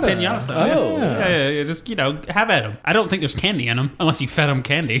 pinata. Pinata stuff. Oh. Yeah. Just have at them. I don't think there's candy in them unless you fed them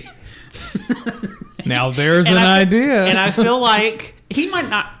candy. Now there's an idea. And I feel like he might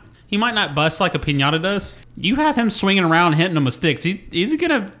not bust like a pinata does. You have him swinging around hitting them with sticks. You're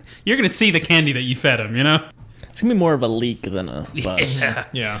gonna see the candy that you fed him. You know. It's gonna be more of a leak than a bust.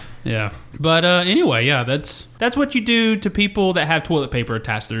 Yeah. But anyway, that's what you do to people that have toilet paper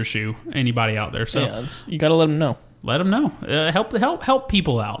attached to their shoe. Anybody out there? So You gotta let them know. Let them know. Help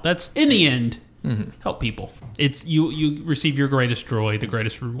people out. That's in the end. Help people. It's you receive your greatest joy, the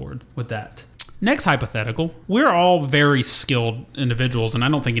greatest reward with that. Next hypothetical. We're all very skilled individuals, and I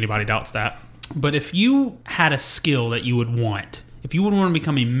don't think anybody doubts that. But if you had a skill that you would want, if you would want to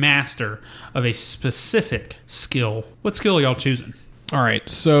become a master of a specific skill, what skill are y'all choosing? All right.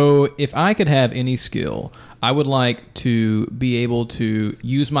 So if I could have any skill, I would like to be able to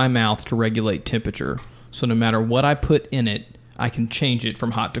use my mouth to regulate temperature. So no matter what I put in it, I can change it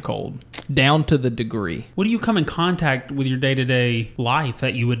from hot to cold, down to the degree. What do you come in contact with your day-to-day life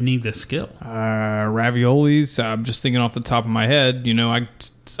that you would need this skill? Raviolis. I'm just thinking off the top of my head. You know,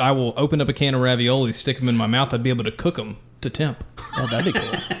 I will open up a can of raviolis, stick them in my mouth. I'd be able to cook them to temp. Oh, that'd be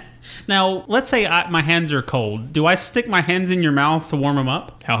cool. Now, let's say my hands are cold. Do I stick my hands in your mouth to warm them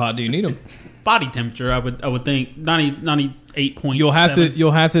up? How hot do you need them? Body temperature, I would think 98.7.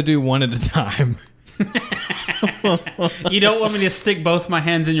 You'll have to do one at a time. You don't want me to stick both my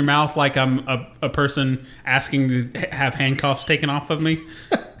hands in your mouth like I'm a person asking to have handcuffs taken off of me?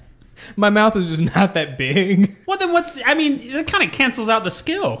 My mouth is just not that big. Well, then it kind of cancels out the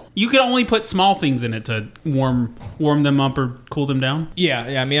skill. You can only put small things in it to warm them up or cool them down.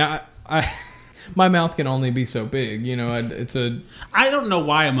 Yeah. I mean, I my mouth can only be so big. You know, I don't know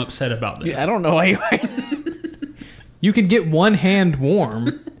why I'm upset about this. Yeah, I don't know why you can get one hand warm.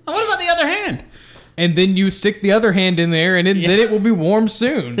 What about the other hand? And then you stick the other hand in there, and then it will be warm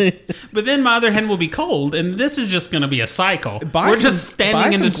soon. But then my other hand will be cold, and this is just going to be a cycle. We're just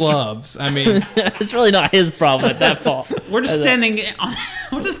standing in the gloves. I mean, it's really not his problem at that fault. We're just standing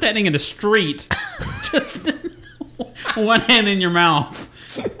in the street, just one hand in your mouth,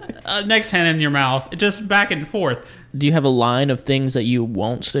 next hand in your mouth, just back and forth. Do you have a line of things that you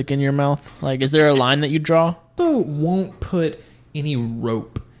won't stick in your mouth? Like, is there a line that you draw? So won't put any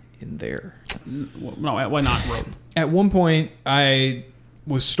rope in there. No, why not rope? At one point, I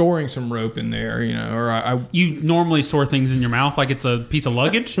was storing some rope in there, you know, or You normally store things in your mouth like it's a piece of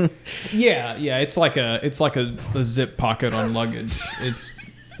luggage? Yeah, it's like a zip pocket on luggage.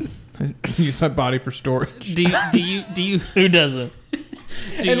 I use my body for storage. Do you Who doesn't?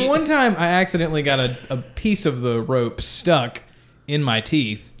 And one time, I accidentally got a piece of the rope stuck in my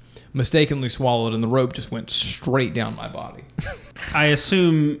teeth, mistakenly swallowed, and the rope just went straight down my body. I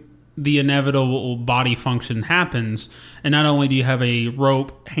assume the inevitable body function happens, and not only do you have a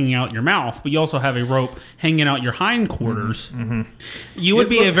rope hanging out your mouth, but you also have a rope hanging out your hindquarters. Mm-hmm. You would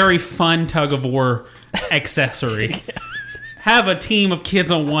be a very fun tug-of-war accessory. Have a team of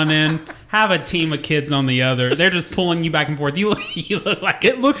kids on one end, have a team of kids on the other. They're just pulling you back and forth. You look like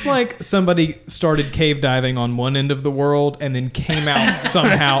it looks like somebody started cave diving on one end of the world and then came out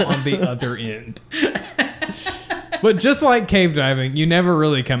somehow on the other end. But just like cave diving, you never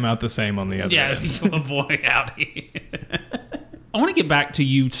really come out the same on the other end. Yeah, boy, howdy. I want to get back to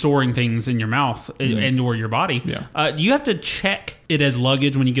you storing things in your mouth and or your body. Yeah. Do you have to check it as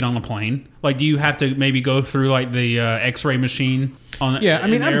luggage when you get on a plane? Like, do you have to maybe go through like the X-ray machine on the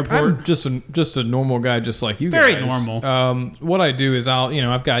airport? I'm just a normal guy, just like you guys. Very normal. What I do is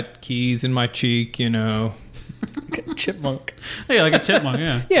I've got keys in my cheek, you know. Chipmunk. Yeah, like a chipmunk,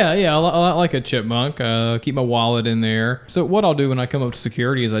 yeah. Yeah, like a chipmunk. Keep my wallet in there. So what I'll do when I come up to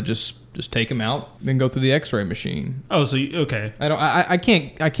security is I just take them out, then go through the X-ray machine. Oh, so okay. I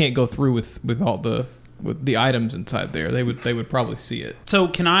can't go through with all the with the items inside there, they would probably see it. So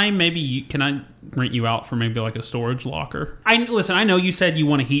can I rent you out for maybe like a storage locker? I know you said you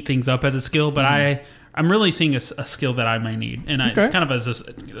want to heat things up as a skill, but I'm really seeing a skill that I may need, and it's kind of as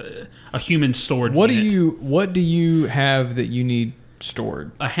a human storage. What unit. do you have that you need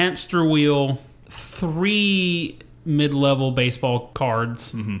stored? A hamster wheel, 3 mid-level baseball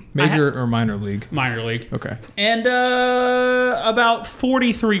cards, Major or minor league? Minor league. Okay. And about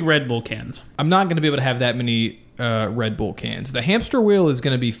 43 Red Bull cans. I'm not going to be able to have that many Red Bull cans. The hamster wheel is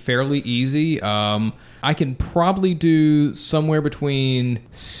going to be fairly easy. I can probably do somewhere between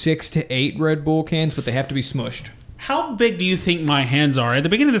 6 to 8 Red Bull cans, but they have to be smushed. How big do you think my hands are? At the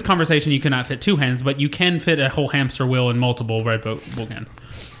beginning of this conversation, you cannot fit 2 hands, but you can fit a whole hamster wheel in multiple Red Bull cans.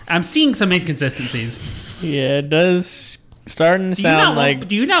 I'm seeing some inconsistencies. Yeah, it does starting to sound like...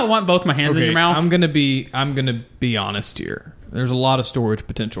 Do you not want both my hands in your mouth? I'm gonna be honest here. There's a lot of storage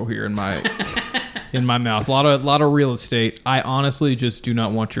potential here in my in my mouth. A lot of real estate. I honestly just do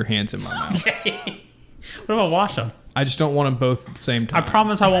not want your hands in my mouth. Okay. What about wash them? I just don't want them both at the same time. I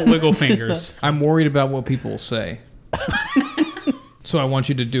promise I won't wiggle fingers. I'm worried about what people will say. So I want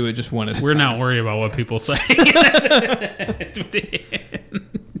you to do it just one at a time. We're not worried about what people say.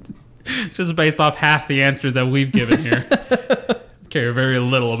 It's just based off half the answers that we've given here. Care very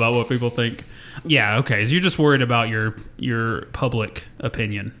little about what people think. Yeah, okay. So you're just worried about your public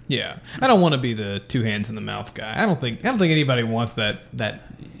opinion. Yeah, I don't want to be the 2 hands in the mouth guy. I don't think anybody wants that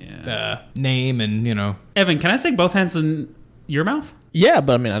name, and Evan, can I stick both hands in your mouth? Yeah,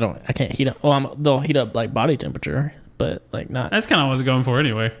 but I mean, I can't heat up. Well, they'll heat up like body temperature, but like not. That's kind of what I was going for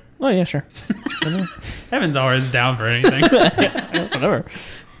anyway. Oh yeah, sure. Evan's always down for anything. Whatever.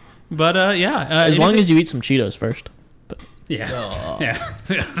 But yeah, as long as you eat some Cheetos first. But yeah,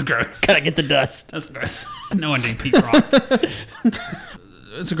 that's gross. Gotta get the dust. That's gross. No one did Pete Rocks.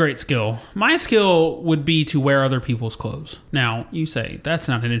 It's a great skill. My skill would be to wear other people's clothes. Now you say that's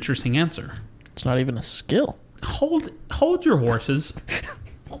not an interesting answer. It's not even a skill. Hold your horses.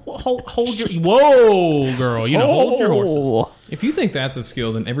 Hold your whoa, girl. Hold your horses. If you think that's a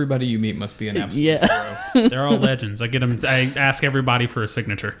skill, then everybody you meet must be an absolute hero. They're all legends. I get them. I ask everybody for a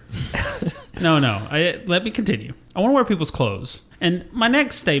signature. No. Let me continue. I want to wear people's clothes, and my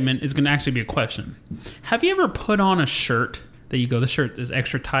next statement is going to actually be a question. Have you ever put on a shirt that you go, the shirt is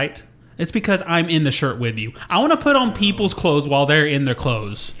extra tight? It's because I'm in the shirt with you. I want to put on people's clothes while they're in their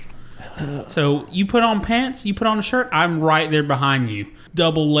clothes. So you put on pants, you put on a shirt, I'm right there behind you.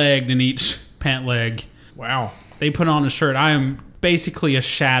 Double-legged in each pant leg. Wow. They put on a shirt. I am basically a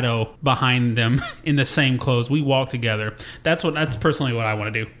shadow behind them in the same clothes. We walk together. That's personally what I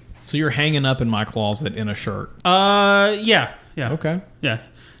want to do. So you're hanging up in my closet in a shirt. Yeah. Okay. Yeah.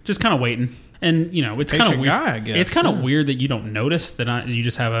 Just kind of waiting. And, it's kind of weird. Guy, I guess. It's kind of weird that you don't notice that you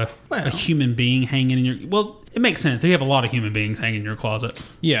just have a human being hanging in your... Well, it makes sense. You have a lot of human beings hanging in your closet.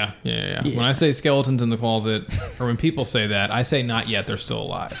 Yeah. When I say skeletons in the closet, or when people say that, I say not yet. They're still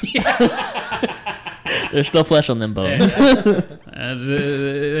alive. There's still flesh on them bones.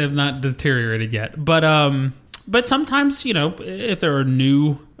 They have not deteriorated yet. But sometimes, if they're a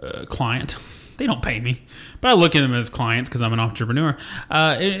new client... They don't pay me, but I look at them as clients because I'm an entrepreneur.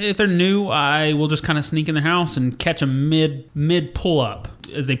 If they're new, I will just kind of sneak in their house and catch them mid pull up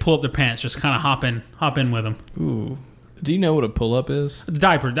as they pull up their pants. Just kind of hop in with them. Ooh, do you know what a pull up is? The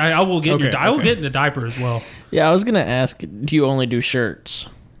diaper. I will get I will get in the diaper as well. Yeah, I was gonna ask. Do you only do shirts?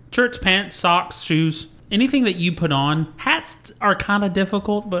 Shirts, pants, socks, shoes. Anything that you put on. Hats are kind of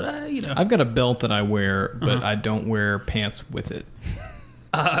difficult, but I've got a belt that I wear, but I don't wear pants with it.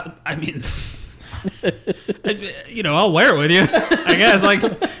 I mean. I'll wear it with you. I guess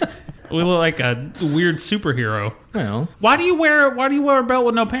we look like a weird superhero. Well, why do you wear a belt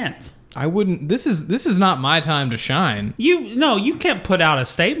with no pants? I wouldn't. This is not my time to shine. You can't put out a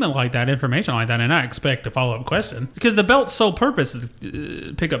statement like that, information like that, and not expect a follow up question because the belt's sole purpose is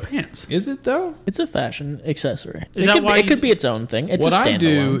pick up pants. Is it though? It's a fashion accessory. It could be its own thing. It's what a standalone. I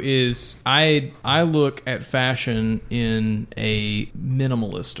do is I look at fashion in a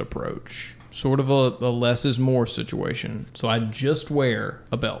minimalist approach. Sort of a less is more situation. So I just wear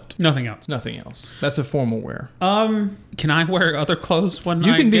a belt. Nothing else. Nothing else. That's a formal wear. Can I wear other clothes when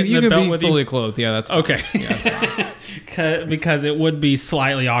you I can be get in the belt with fully you? clothed? Yeah, that's fine. Okay. Yeah, that's fine. Because it would be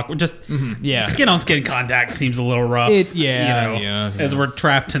slightly awkward. Just skin on skin contact seems a little rough. As we're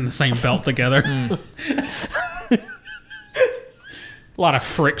trapped in the same belt together. A lot of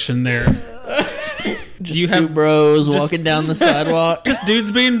friction there. Just two bros walking down the sidewalk. Just dudes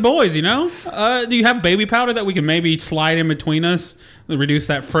being boys, Do you have baby powder that we can maybe slide in between us to reduce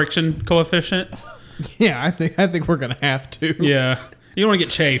that friction coefficient? Yeah, I think we're gonna have to. Yeah. You don't want to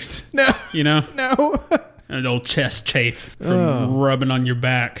get chafed. No. You know? No. An old chest chafe from rubbing on your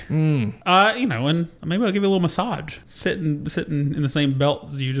back. And maybe I'll give you a little massage. Sitting in the same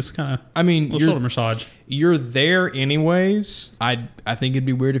belt as you, just kind of. I mean, shoulder massage. You're there anyways. I think it'd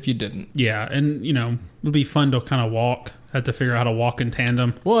be weird if you didn't. Yeah, and it'd be fun to kind of walk. Have to figure out how to walk in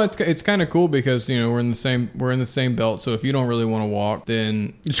tandem. Well, it's kind of cool because we're in the same belt. So if you don't really want to walk,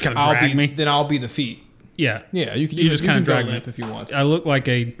 then just kind of drag me. Then I'll be the feet. Yeah, yeah. You just kind of drag me up if you want. I look like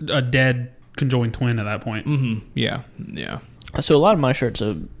a dead conjoined twin at that point. Mm-hmm. Yeah. So a lot of my shirts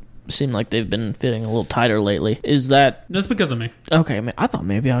seem like they've been fitting a little tighter lately. Is that that's because of me? Okay, I thought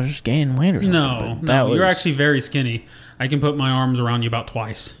maybe I was just gaining weight or something. No, you're actually very skinny. I can put my arms around you about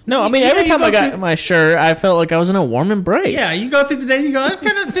twice. No, I mean every time I got my shirt, I felt like I was in a warm embrace. Yeah, you go through the day and you go, I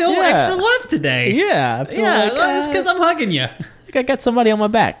kind of feel extra love today. Yeah, it's because I'm hugging you. I got somebody on my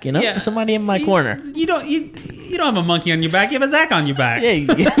back, somebody in my corner. You don't have a monkey on your back. You have a Zach on your back. Yeah,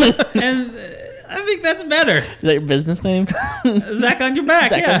 and I think that's better. Is that your business name? Zach on your back.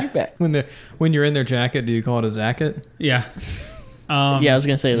 Zach on your back. When you're in their jacket, do you call it a zacket? Yeah. I was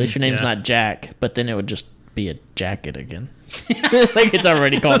gonna say at least your name's not Jack, but then it would just be a jacket again. Like it's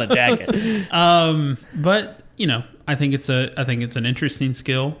already called a jacket. But I think it's an interesting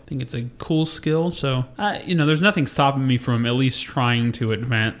skill. I think it's a cool skill. So there's nothing stopping me from at least trying to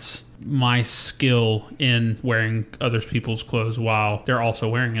advance my skill in wearing other people's clothes while they're also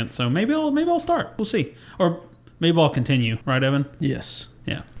wearing it. So maybe I'll start. We'll see, or maybe I'll continue. Right, Evan? Yes.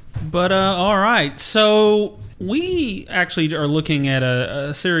 Yeah. But all right. So we actually are looking at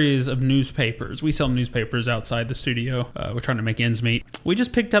a series of newspapers. We sell newspapers outside the studio. We're trying to make ends meet. We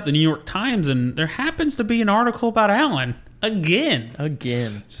just picked up the New York Times, and there happens to be an article about Alan again.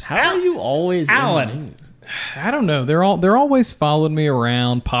 How are you always Alan? in the news? I don't know. They're always following me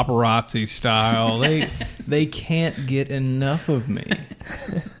around paparazzi style. They can't get enough of me.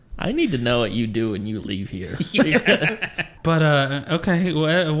 I need to know what you do when you leave here. But okay,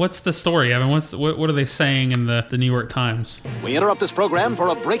 what's the story, Evan? What are they saying in the New York Times? We interrupt this program for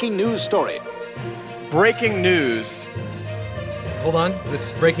a breaking news story. Breaking news. Hold on, this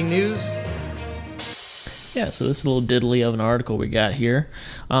is breaking news. Yeah, so this little diddly of an article we got here.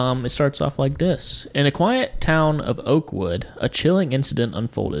 It starts off like this. In a quiet town of Oakwood, a chilling incident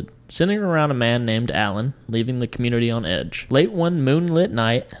unfolded, centering around a man named Alan, leaving the community on edge. Late one moonlit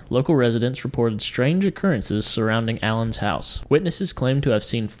night, local residents reported strange occurrences surrounding Alan's house. Witnesses claimed to have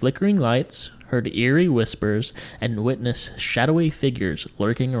seen flickering lights, heard eerie whispers, and witnessed shadowy figures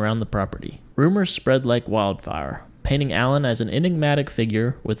lurking around the property. Rumors spread like wildfire, painting Alan as an enigmatic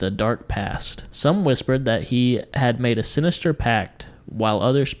figure with a dark past. Some whispered that he had made a sinister pact, while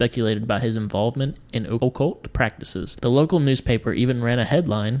others speculated about his involvement in occult practices. The local newspaper even ran a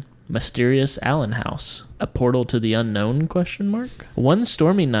headline, Mysterious Allen House, a portal to the unknown? One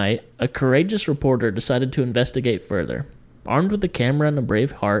stormy night, a courageous reporter decided to investigate further. Armed with a camera and a brave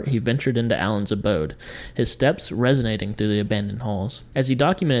heart, he ventured into Alan's abode, his steps resonating through the abandoned halls. As he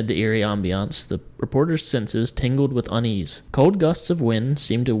documented the eerie ambiance, the reporter's senses tingled with unease. Cold gusts of wind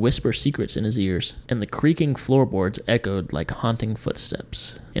seemed to whisper secrets in his ears, and the creaking floorboards echoed like haunting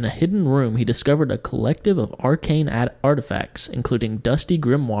footsteps. In a hidden room, he discovered a collective of arcane artifacts, including dusty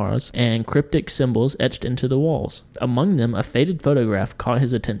grimoires and cryptic symbols etched into the walls. Among them, a faded photograph caught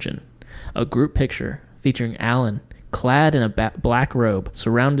his attention. A group picture featuring Alan, clad in a black robe,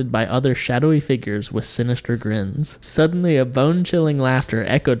 surrounded by other shadowy figures with sinister grins. Suddenly, a bone-chilling laughter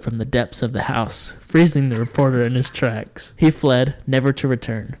echoed from the depths of the house, freezing the reporter in his tracks. He fled, never to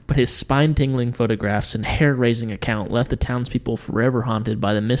return, but his spine-tingling photographs and hair-raising account left the townspeople forever haunted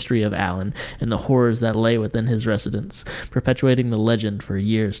by the mystery of Alan and the horrors that lay within his residence, perpetuating the legend for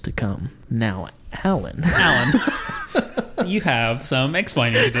years to come. Now, Alan. You have some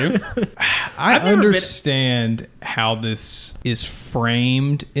explaining to do. I understand how this is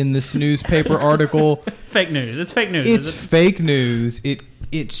framed in this newspaper article. Fake news. It's fake news. It's fake news.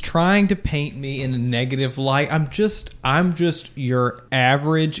 It's trying to paint me in a negative light. I'm just your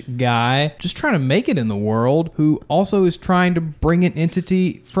average guy, just trying to make it in the world, who also is trying to bring an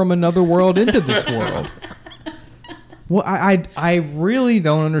entity from another world into this world. Well, I really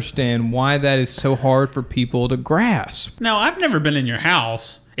don't understand why that is so hard for people to grasp. Now, I've never been in your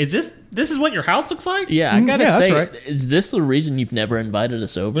house. Is this is what your house looks like? Yeah, I gotta say, that's right. Is this the reason you've never invited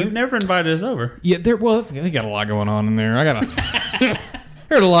us over? You've never invited us over. Yeah, they got a lot going on in there.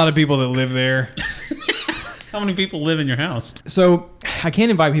 Heard a lot of people that live there. How many people live in your house? So I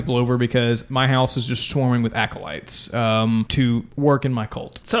can't invite people over because my house is just swarming with acolytes to work in my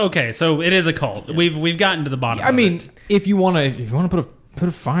cult. So so it is a cult. Yeah. We've gotten to the bottom. I mean, if you want to put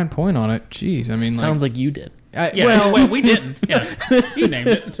a fine point on it, geez, I mean, sounds like you did. Well, we didn't. Yeah, you named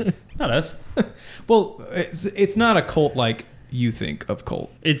it, not us. Well, it's not a cult like you think of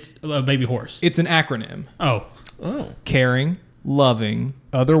cult. It's a baby horse. It's an acronym. Oh. Caring, loving,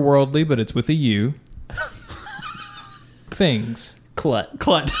 otherworldly, but it's with a U. Things. Clut.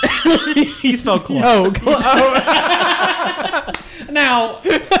 You spelled clut. Now,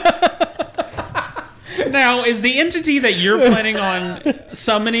 is the entity that you're planning on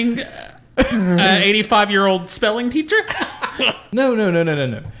summoning an 85-year-old spelling teacher? No.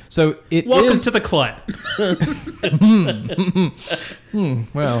 So Welcome to the clut.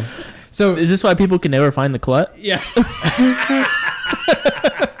 Well, so is this why people can never find the clut? Yeah.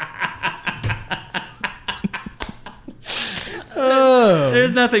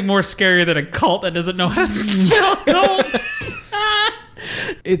 There's nothing more scary than a cult that doesn't know how to spell cult.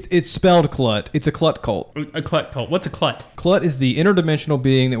 It's spelled clut. It's a clut cult. A clut cult. What's a clut? Clut is the interdimensional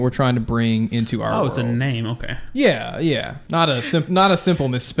being that we're trying to bring into our world. It's a name. Okay. Yeah. Not a simple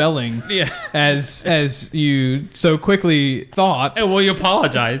misspelling. Yeah. As you so quickly thought. Well, we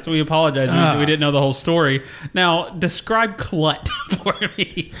apologize. We didn't know the whole story. Now, describe clut for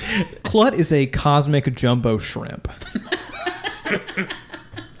me. Clut is a cosmic jumbo shrimp.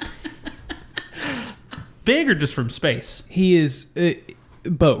 Big or just from space? He is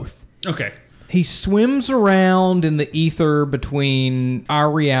both. Okay. He swims around in the ether between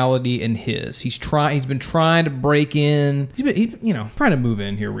our reality and his. He's been trying to break in. He's trying to move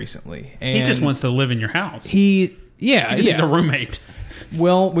in here recently. And he just wants to live in your house. He's a roommate.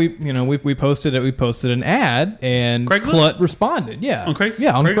 Well, we posted it. We posted an ad, and Craigslist? Clut responded. Yeah, on Craigslist.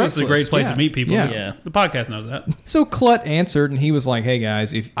 Yeah, on Craigslist Craigslist is a great place to meet people. Yeah. The podcast knows that. So Clut answered, and he was like, "Hey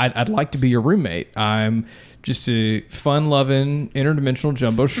guys, if I'd like to be your roommate. I'm just a fun-loving interdimensional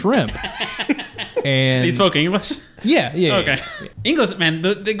jumbo shrimp." And he spoke English. Yeah. Okay. Yeah. English, man.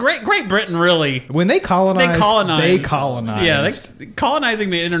 The Great Britain really, when they colonized. Yeah,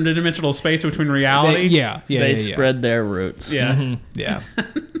 colonizing the interdimensional space between reality. They spread their roots. Yeah. Mm-hmm. Yeah.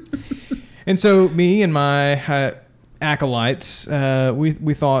 And so me and my acolytes,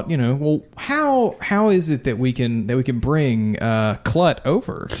 we thought, well, how is it that we can bring Clut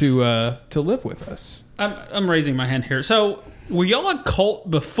over to live with us? I'm raising my hand here. So, were y'all a cult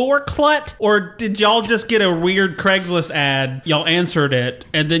before Clut, or did y'all just get a weird Craigslist ad? Y'all answered it,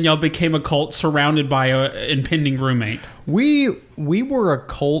 and then y'all became a cult surrounded by an impending roommate. We were a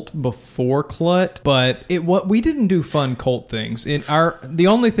cult before Clut, but we didn't do fun cult things. The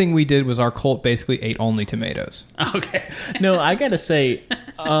only thing we did was our cult basically ate only tomatoes. Okay. No, I gotta say,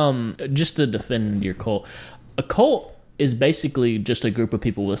 just to defend your cult, a cult is basically just a group of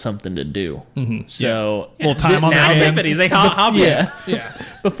people with something to do. Mm-hmm. So little time on their hands. Activities, they hobbies. Yeah.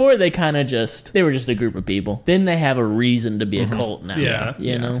 Before they they were just a group of people. Then they have a reason to be a cult now. Yeah.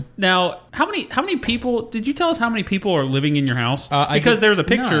 You know. Now, how many people? Did you tell us how many people are living in your house? Because there's a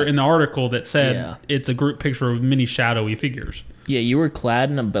picture in the article that said it's a group picture of many shadowy figures. Yeah, you were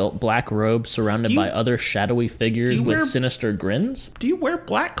clad in a black robe surrounded by other shadowy figures with sinister grins. Do you wear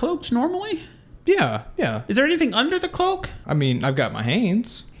black cloaks normally? Yeah. Is there anything under the cloak? I mean, I've got my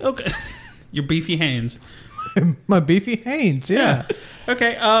Hanes. Okay. Your beefy Hanes. My beefy Hanes, yeah.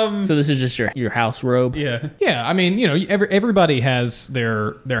 Okay. So this is just your house robe? Yeah. Yeah, I mean, everybody has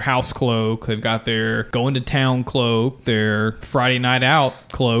their house cloak. They've got their going to town cloak, their Friday night out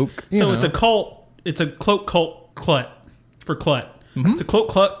cloak. So it's a cult. It's a cloak cult clut for Clut. Mm-hmm. It's a cloak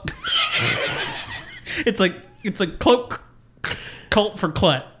clut. It's a cloak cult for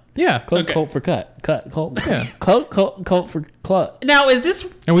Clut. Yeah, cult for cult. Yeah, cult for clut. Now, is this?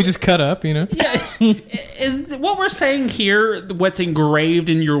 And we just cut up, Yeah. Is what we're saying here what's engraved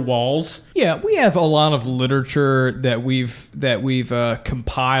in your walls? Yeah, we have a lot of literature that we've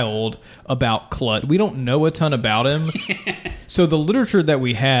compiled about Clut. We don't know a ton about him, so the literature that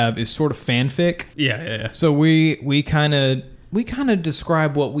we have is sort of fanfic. Yeah. So we kind of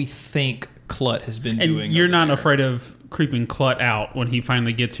describe what we think Clut has been doing. And you're not afraid of creeping Clut out when he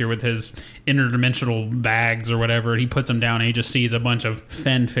finally gets here with his interdimensional bags or whatever, and he puts them down and he just sees a bunch of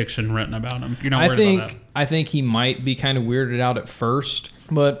fan fiction written about him. You're not worried about that? I think he might be kind of weirded out at first,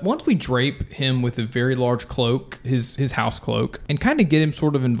 but once we drape him with a very large cloak, his house cloak, and kind of get him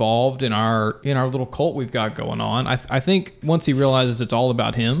sort of involved in our little cult we've got going on, I think once he realizes it's all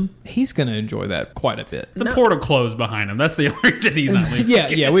about him, he's going to enjoy that quite a bit. The portal closed behind him. That's the only reason he's not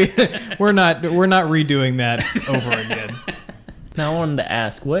leaving. Yeah. We're not redoing that over again. Now I wanted to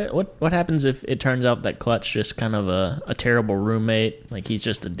ask, what happens if it turns out that Clut's just kind of a terrible roommate? Like he's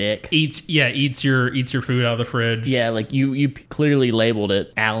just a dick. Eats your food out of the fridge. Yeah, like you clearly labeled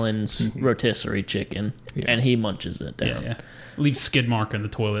it Alan's rotisserie chicken, and he munches it down. Yeah. Leaves skid mark in the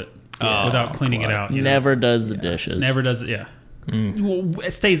toilet. without cleaning it out. Never does the dishes. Never does it. Yeah. Well,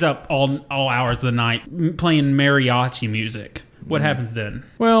 it stays up all hours of the night playing mariachi music. What happens then?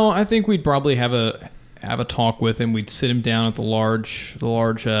 Well, I think we'd probably have a talk with him. We'd sit him down at the large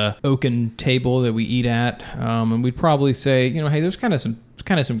oaken table that we eat at, and we'd probably say, hey, there's kind of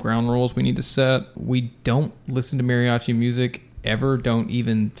some ground rules we need to set. We don't listen to mariachi music ever. Don't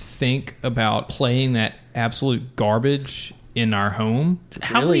even think about playing that absolute garbage in our home.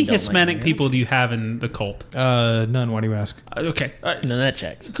 How many Hispanic people do you have in the cult? None. Why do you ask? Okay. No, that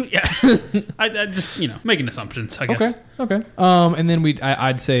checks. Yeah. I just, making assumptions, I guess. Okay. And then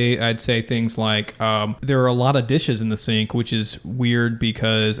I'd say things like, there are a lot of dishes in the sink, which is weird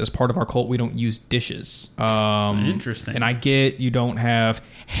because as part of our cult, we don't use dishes. Interesting. And I get you don't have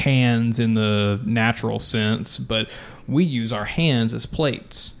hands in the natural sense, but we use our hands as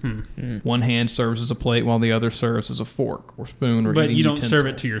plates. One hand serves as a plate while the other serves as a fork or spoon or but eating you don't utensil. serve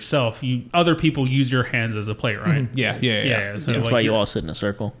it to yourself. Other people use your hands as a plate, right? Yeah. So That's why you all sit in a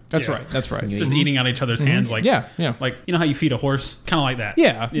circle. That's right. Just eating out each other's hands, like like how you feed a horse, kind of like that.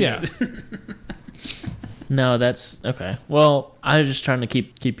 Yeah. No, that's okay. Well, I was just trying to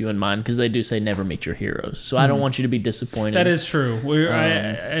keep you in mind because they do say never meet your heroes. So I don't want you to be disappointed. That is true. I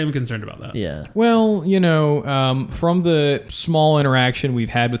am concerned about that. Yeah. Well, from the small interaction we've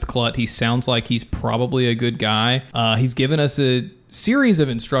had with Clut, he sounds like he's probably a good guy. He's given us a series of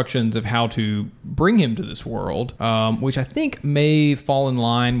instructions of how to bring him to this world, which I think may fall in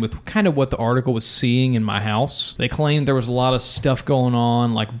line with kind of what the article was seeing in my house. They claimed there was a lot of stuff going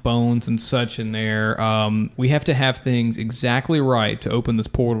on, like bones and such in there. We have to have things exactly right to open this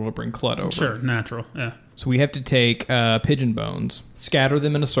portal to bring Clut over. Sure, natural, yeah. So we have to take pigeon bones, scatter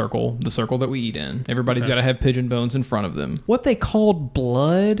them in a circle, the circle that we eat in. Everybody's got to have pigeon bones in front of them. What they called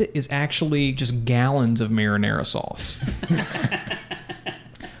blood is actually just gallons of marinara sauce.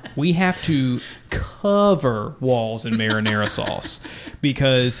 We have to cover walls in marinara sauce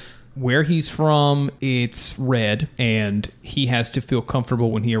because where he's from, it's red, and he has to feel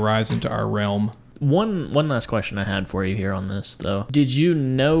comfortable when he arrives into our realm. One last question I had for you here on this, though. Did you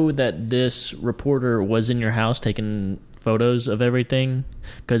know that this reporter was in your house taking photos of everything?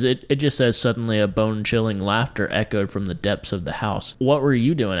 Because it just says suddenly a bone-chilling laughter echoed from the depths of the house. What were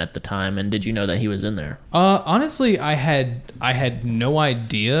you doing at the time, and did you know that he was in there? Honestly, I had no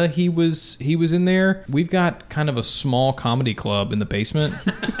idea he was in there. We've got kind of a small comedy club in the basement.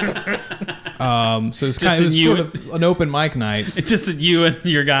 So it was sort of an open mic night. It's just you and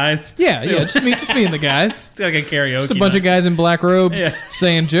your guys. Yeah, just me and the guys. It's like a karaoke. Just a bunch of guys in black robes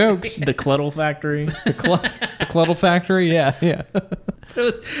saying jokes. The Cluddle Factory. The Cluddle Factory. Yeah.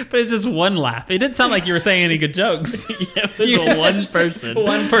 But it's just one laugh. It didn't sound like you were saying any good jokes. It was a one person.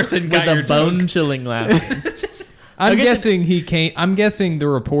 One person got your with a bone-chilling laugh. I'm guessing the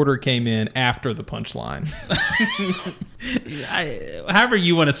reporter came in after the punchline. However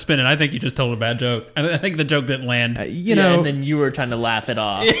you want to spin it, I think you just told a bad joke. I think the joke didn't land. And then you were trying to laugh it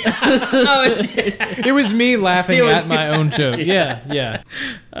off. It was me laughing at my own joke. Yeah.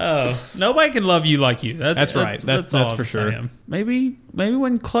 Oh, nobody can love you like you. That's right. That's for sure. Saying. Maybe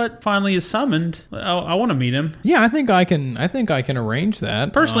when Clut finally is summoned, I want to meet him. Yeah, I think I can arrange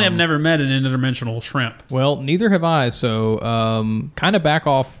that. Personally, I've never met an interdimensional shrimp. Well, neither have I. So, kind of back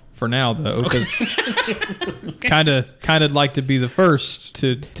off for now, though, because kind of like to be the first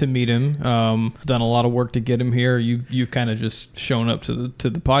to meet him. Done a lot of work to get him here. You've kind of just shown up to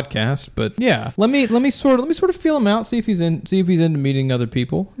the podcast, but yeah, let me sort of feel him out, see if he's into meeting other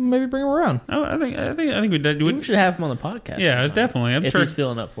people, maybe bring him around. Oh, I think we should have him on the podcast. Yeah, definitely. I'm if sure he's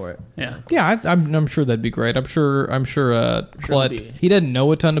feeling up for it. Yeah. I'm sure that'd be great. I'm sure. Clut, he doesn't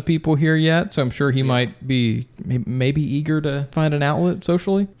know a ton of people here yet, so I'm sure he might be maybe eager to find an outlet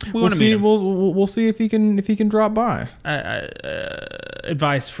socially. We'll see. We'll see if he can drop by.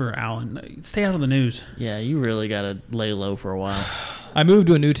 Advice for Alan: stay out of the news. Yeah, you really gotta lay low for a while. I moved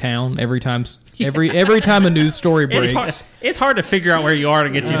to a new town every time a news story breaks. It's hard to figure out where you are to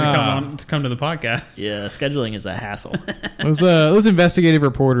get you to come to the podcast. Yeah, scheduling is a hassle. Those investigative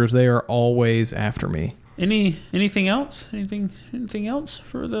reporters, they are always after me. Anything else? Anything else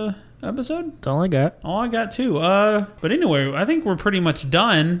for the episode? That's all I got. All I got too. But anyway, I think we're pretty much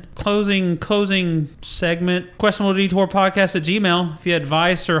done. Closing segment. questionabledetourpodcast@gmail.com. If you had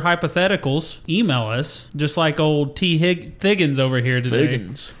advice or hypotheticals, email us. Just like old T. Thiggins over here today.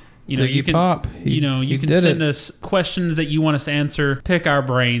 Thiggins. You can send us questions that you want us to answer. Pick our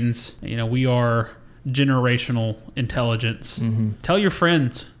brains. We are generational intelligence. Mm-hmm. Tell your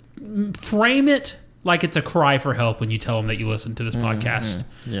friends. Frame it like it's a cry for help when you tell them that you listen to this podcast.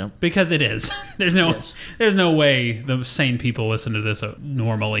 Yeah. Because it is. There's no way the sane people listen to this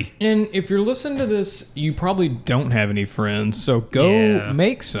normally. And if you're listening to this, you probably don't have any friends, so go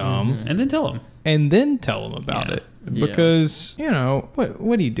make some. And then tell them. And then tell them about it. Because,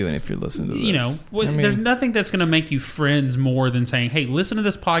 what are you doing if you're listening to this? There's nothing that's going to make you friends more than saying, hey, listen to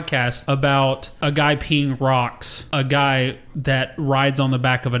this podcast about a guy peeing rocks, a guy that rides on the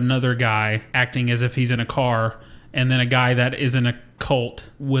back of another guy acting as if he's in a car, and then a guy that is in a cult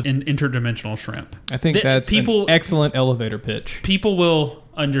with an interdimensional shrimp. I think that's an excellent elevator pitch. People will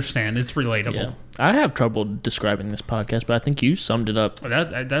understand. It's relatable. Yeah. I have trouble describing this podcast, but I think you summed it up.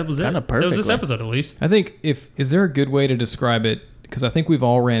 That was it. Kind of perfectly. That was this episode, at least. I think is there a good way to describe it? Because I think we've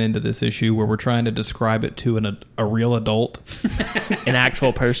all ran into this issue where we're trying to describe it to a real adult, an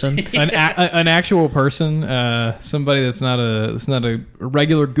actual person, an actual person, somebody that's not a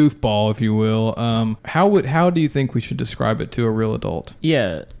regular goofball, if you will. How do you think we should describe it to a real adult?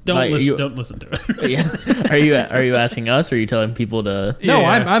 Yeah, don't listen to it. Yeah. Are you asking us, or are you telling people to? No,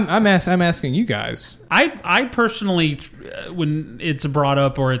 I'm asking you guys. I personally, when it's brought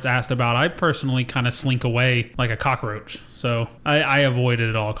up or it's asked about, I personally kind of slink away like a cockroach. So I avoid it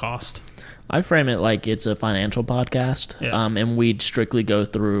at all cost. I frame it like it's a financial podcast, and we'd strictly go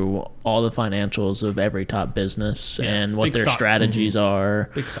through all the financials of every top business and what their strategies are,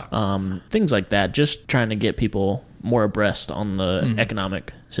 things like that. Just trying to get people more abreast on the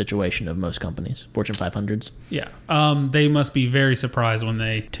economic situation of most companies, Fortune 500s. Yeah, they must be very surprised when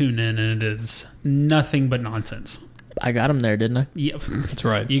they tune in and it is nothing but nonsense. I got them there, didn't I? Yep, that's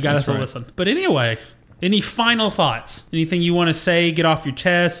right. You got us to listen. But anyway. Any final thoughts? Anything you want to say, get off your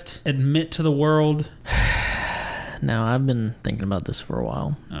chest, admit to the world? No, I've been thinking about this for a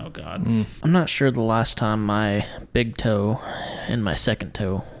while. Oh, God. I'm not sure the last time my big toe and my second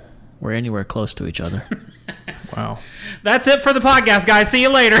toe were anywhere close to each other. Wow. That's it for the podcast, guys. See you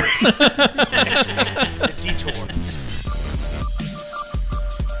later. The Detour.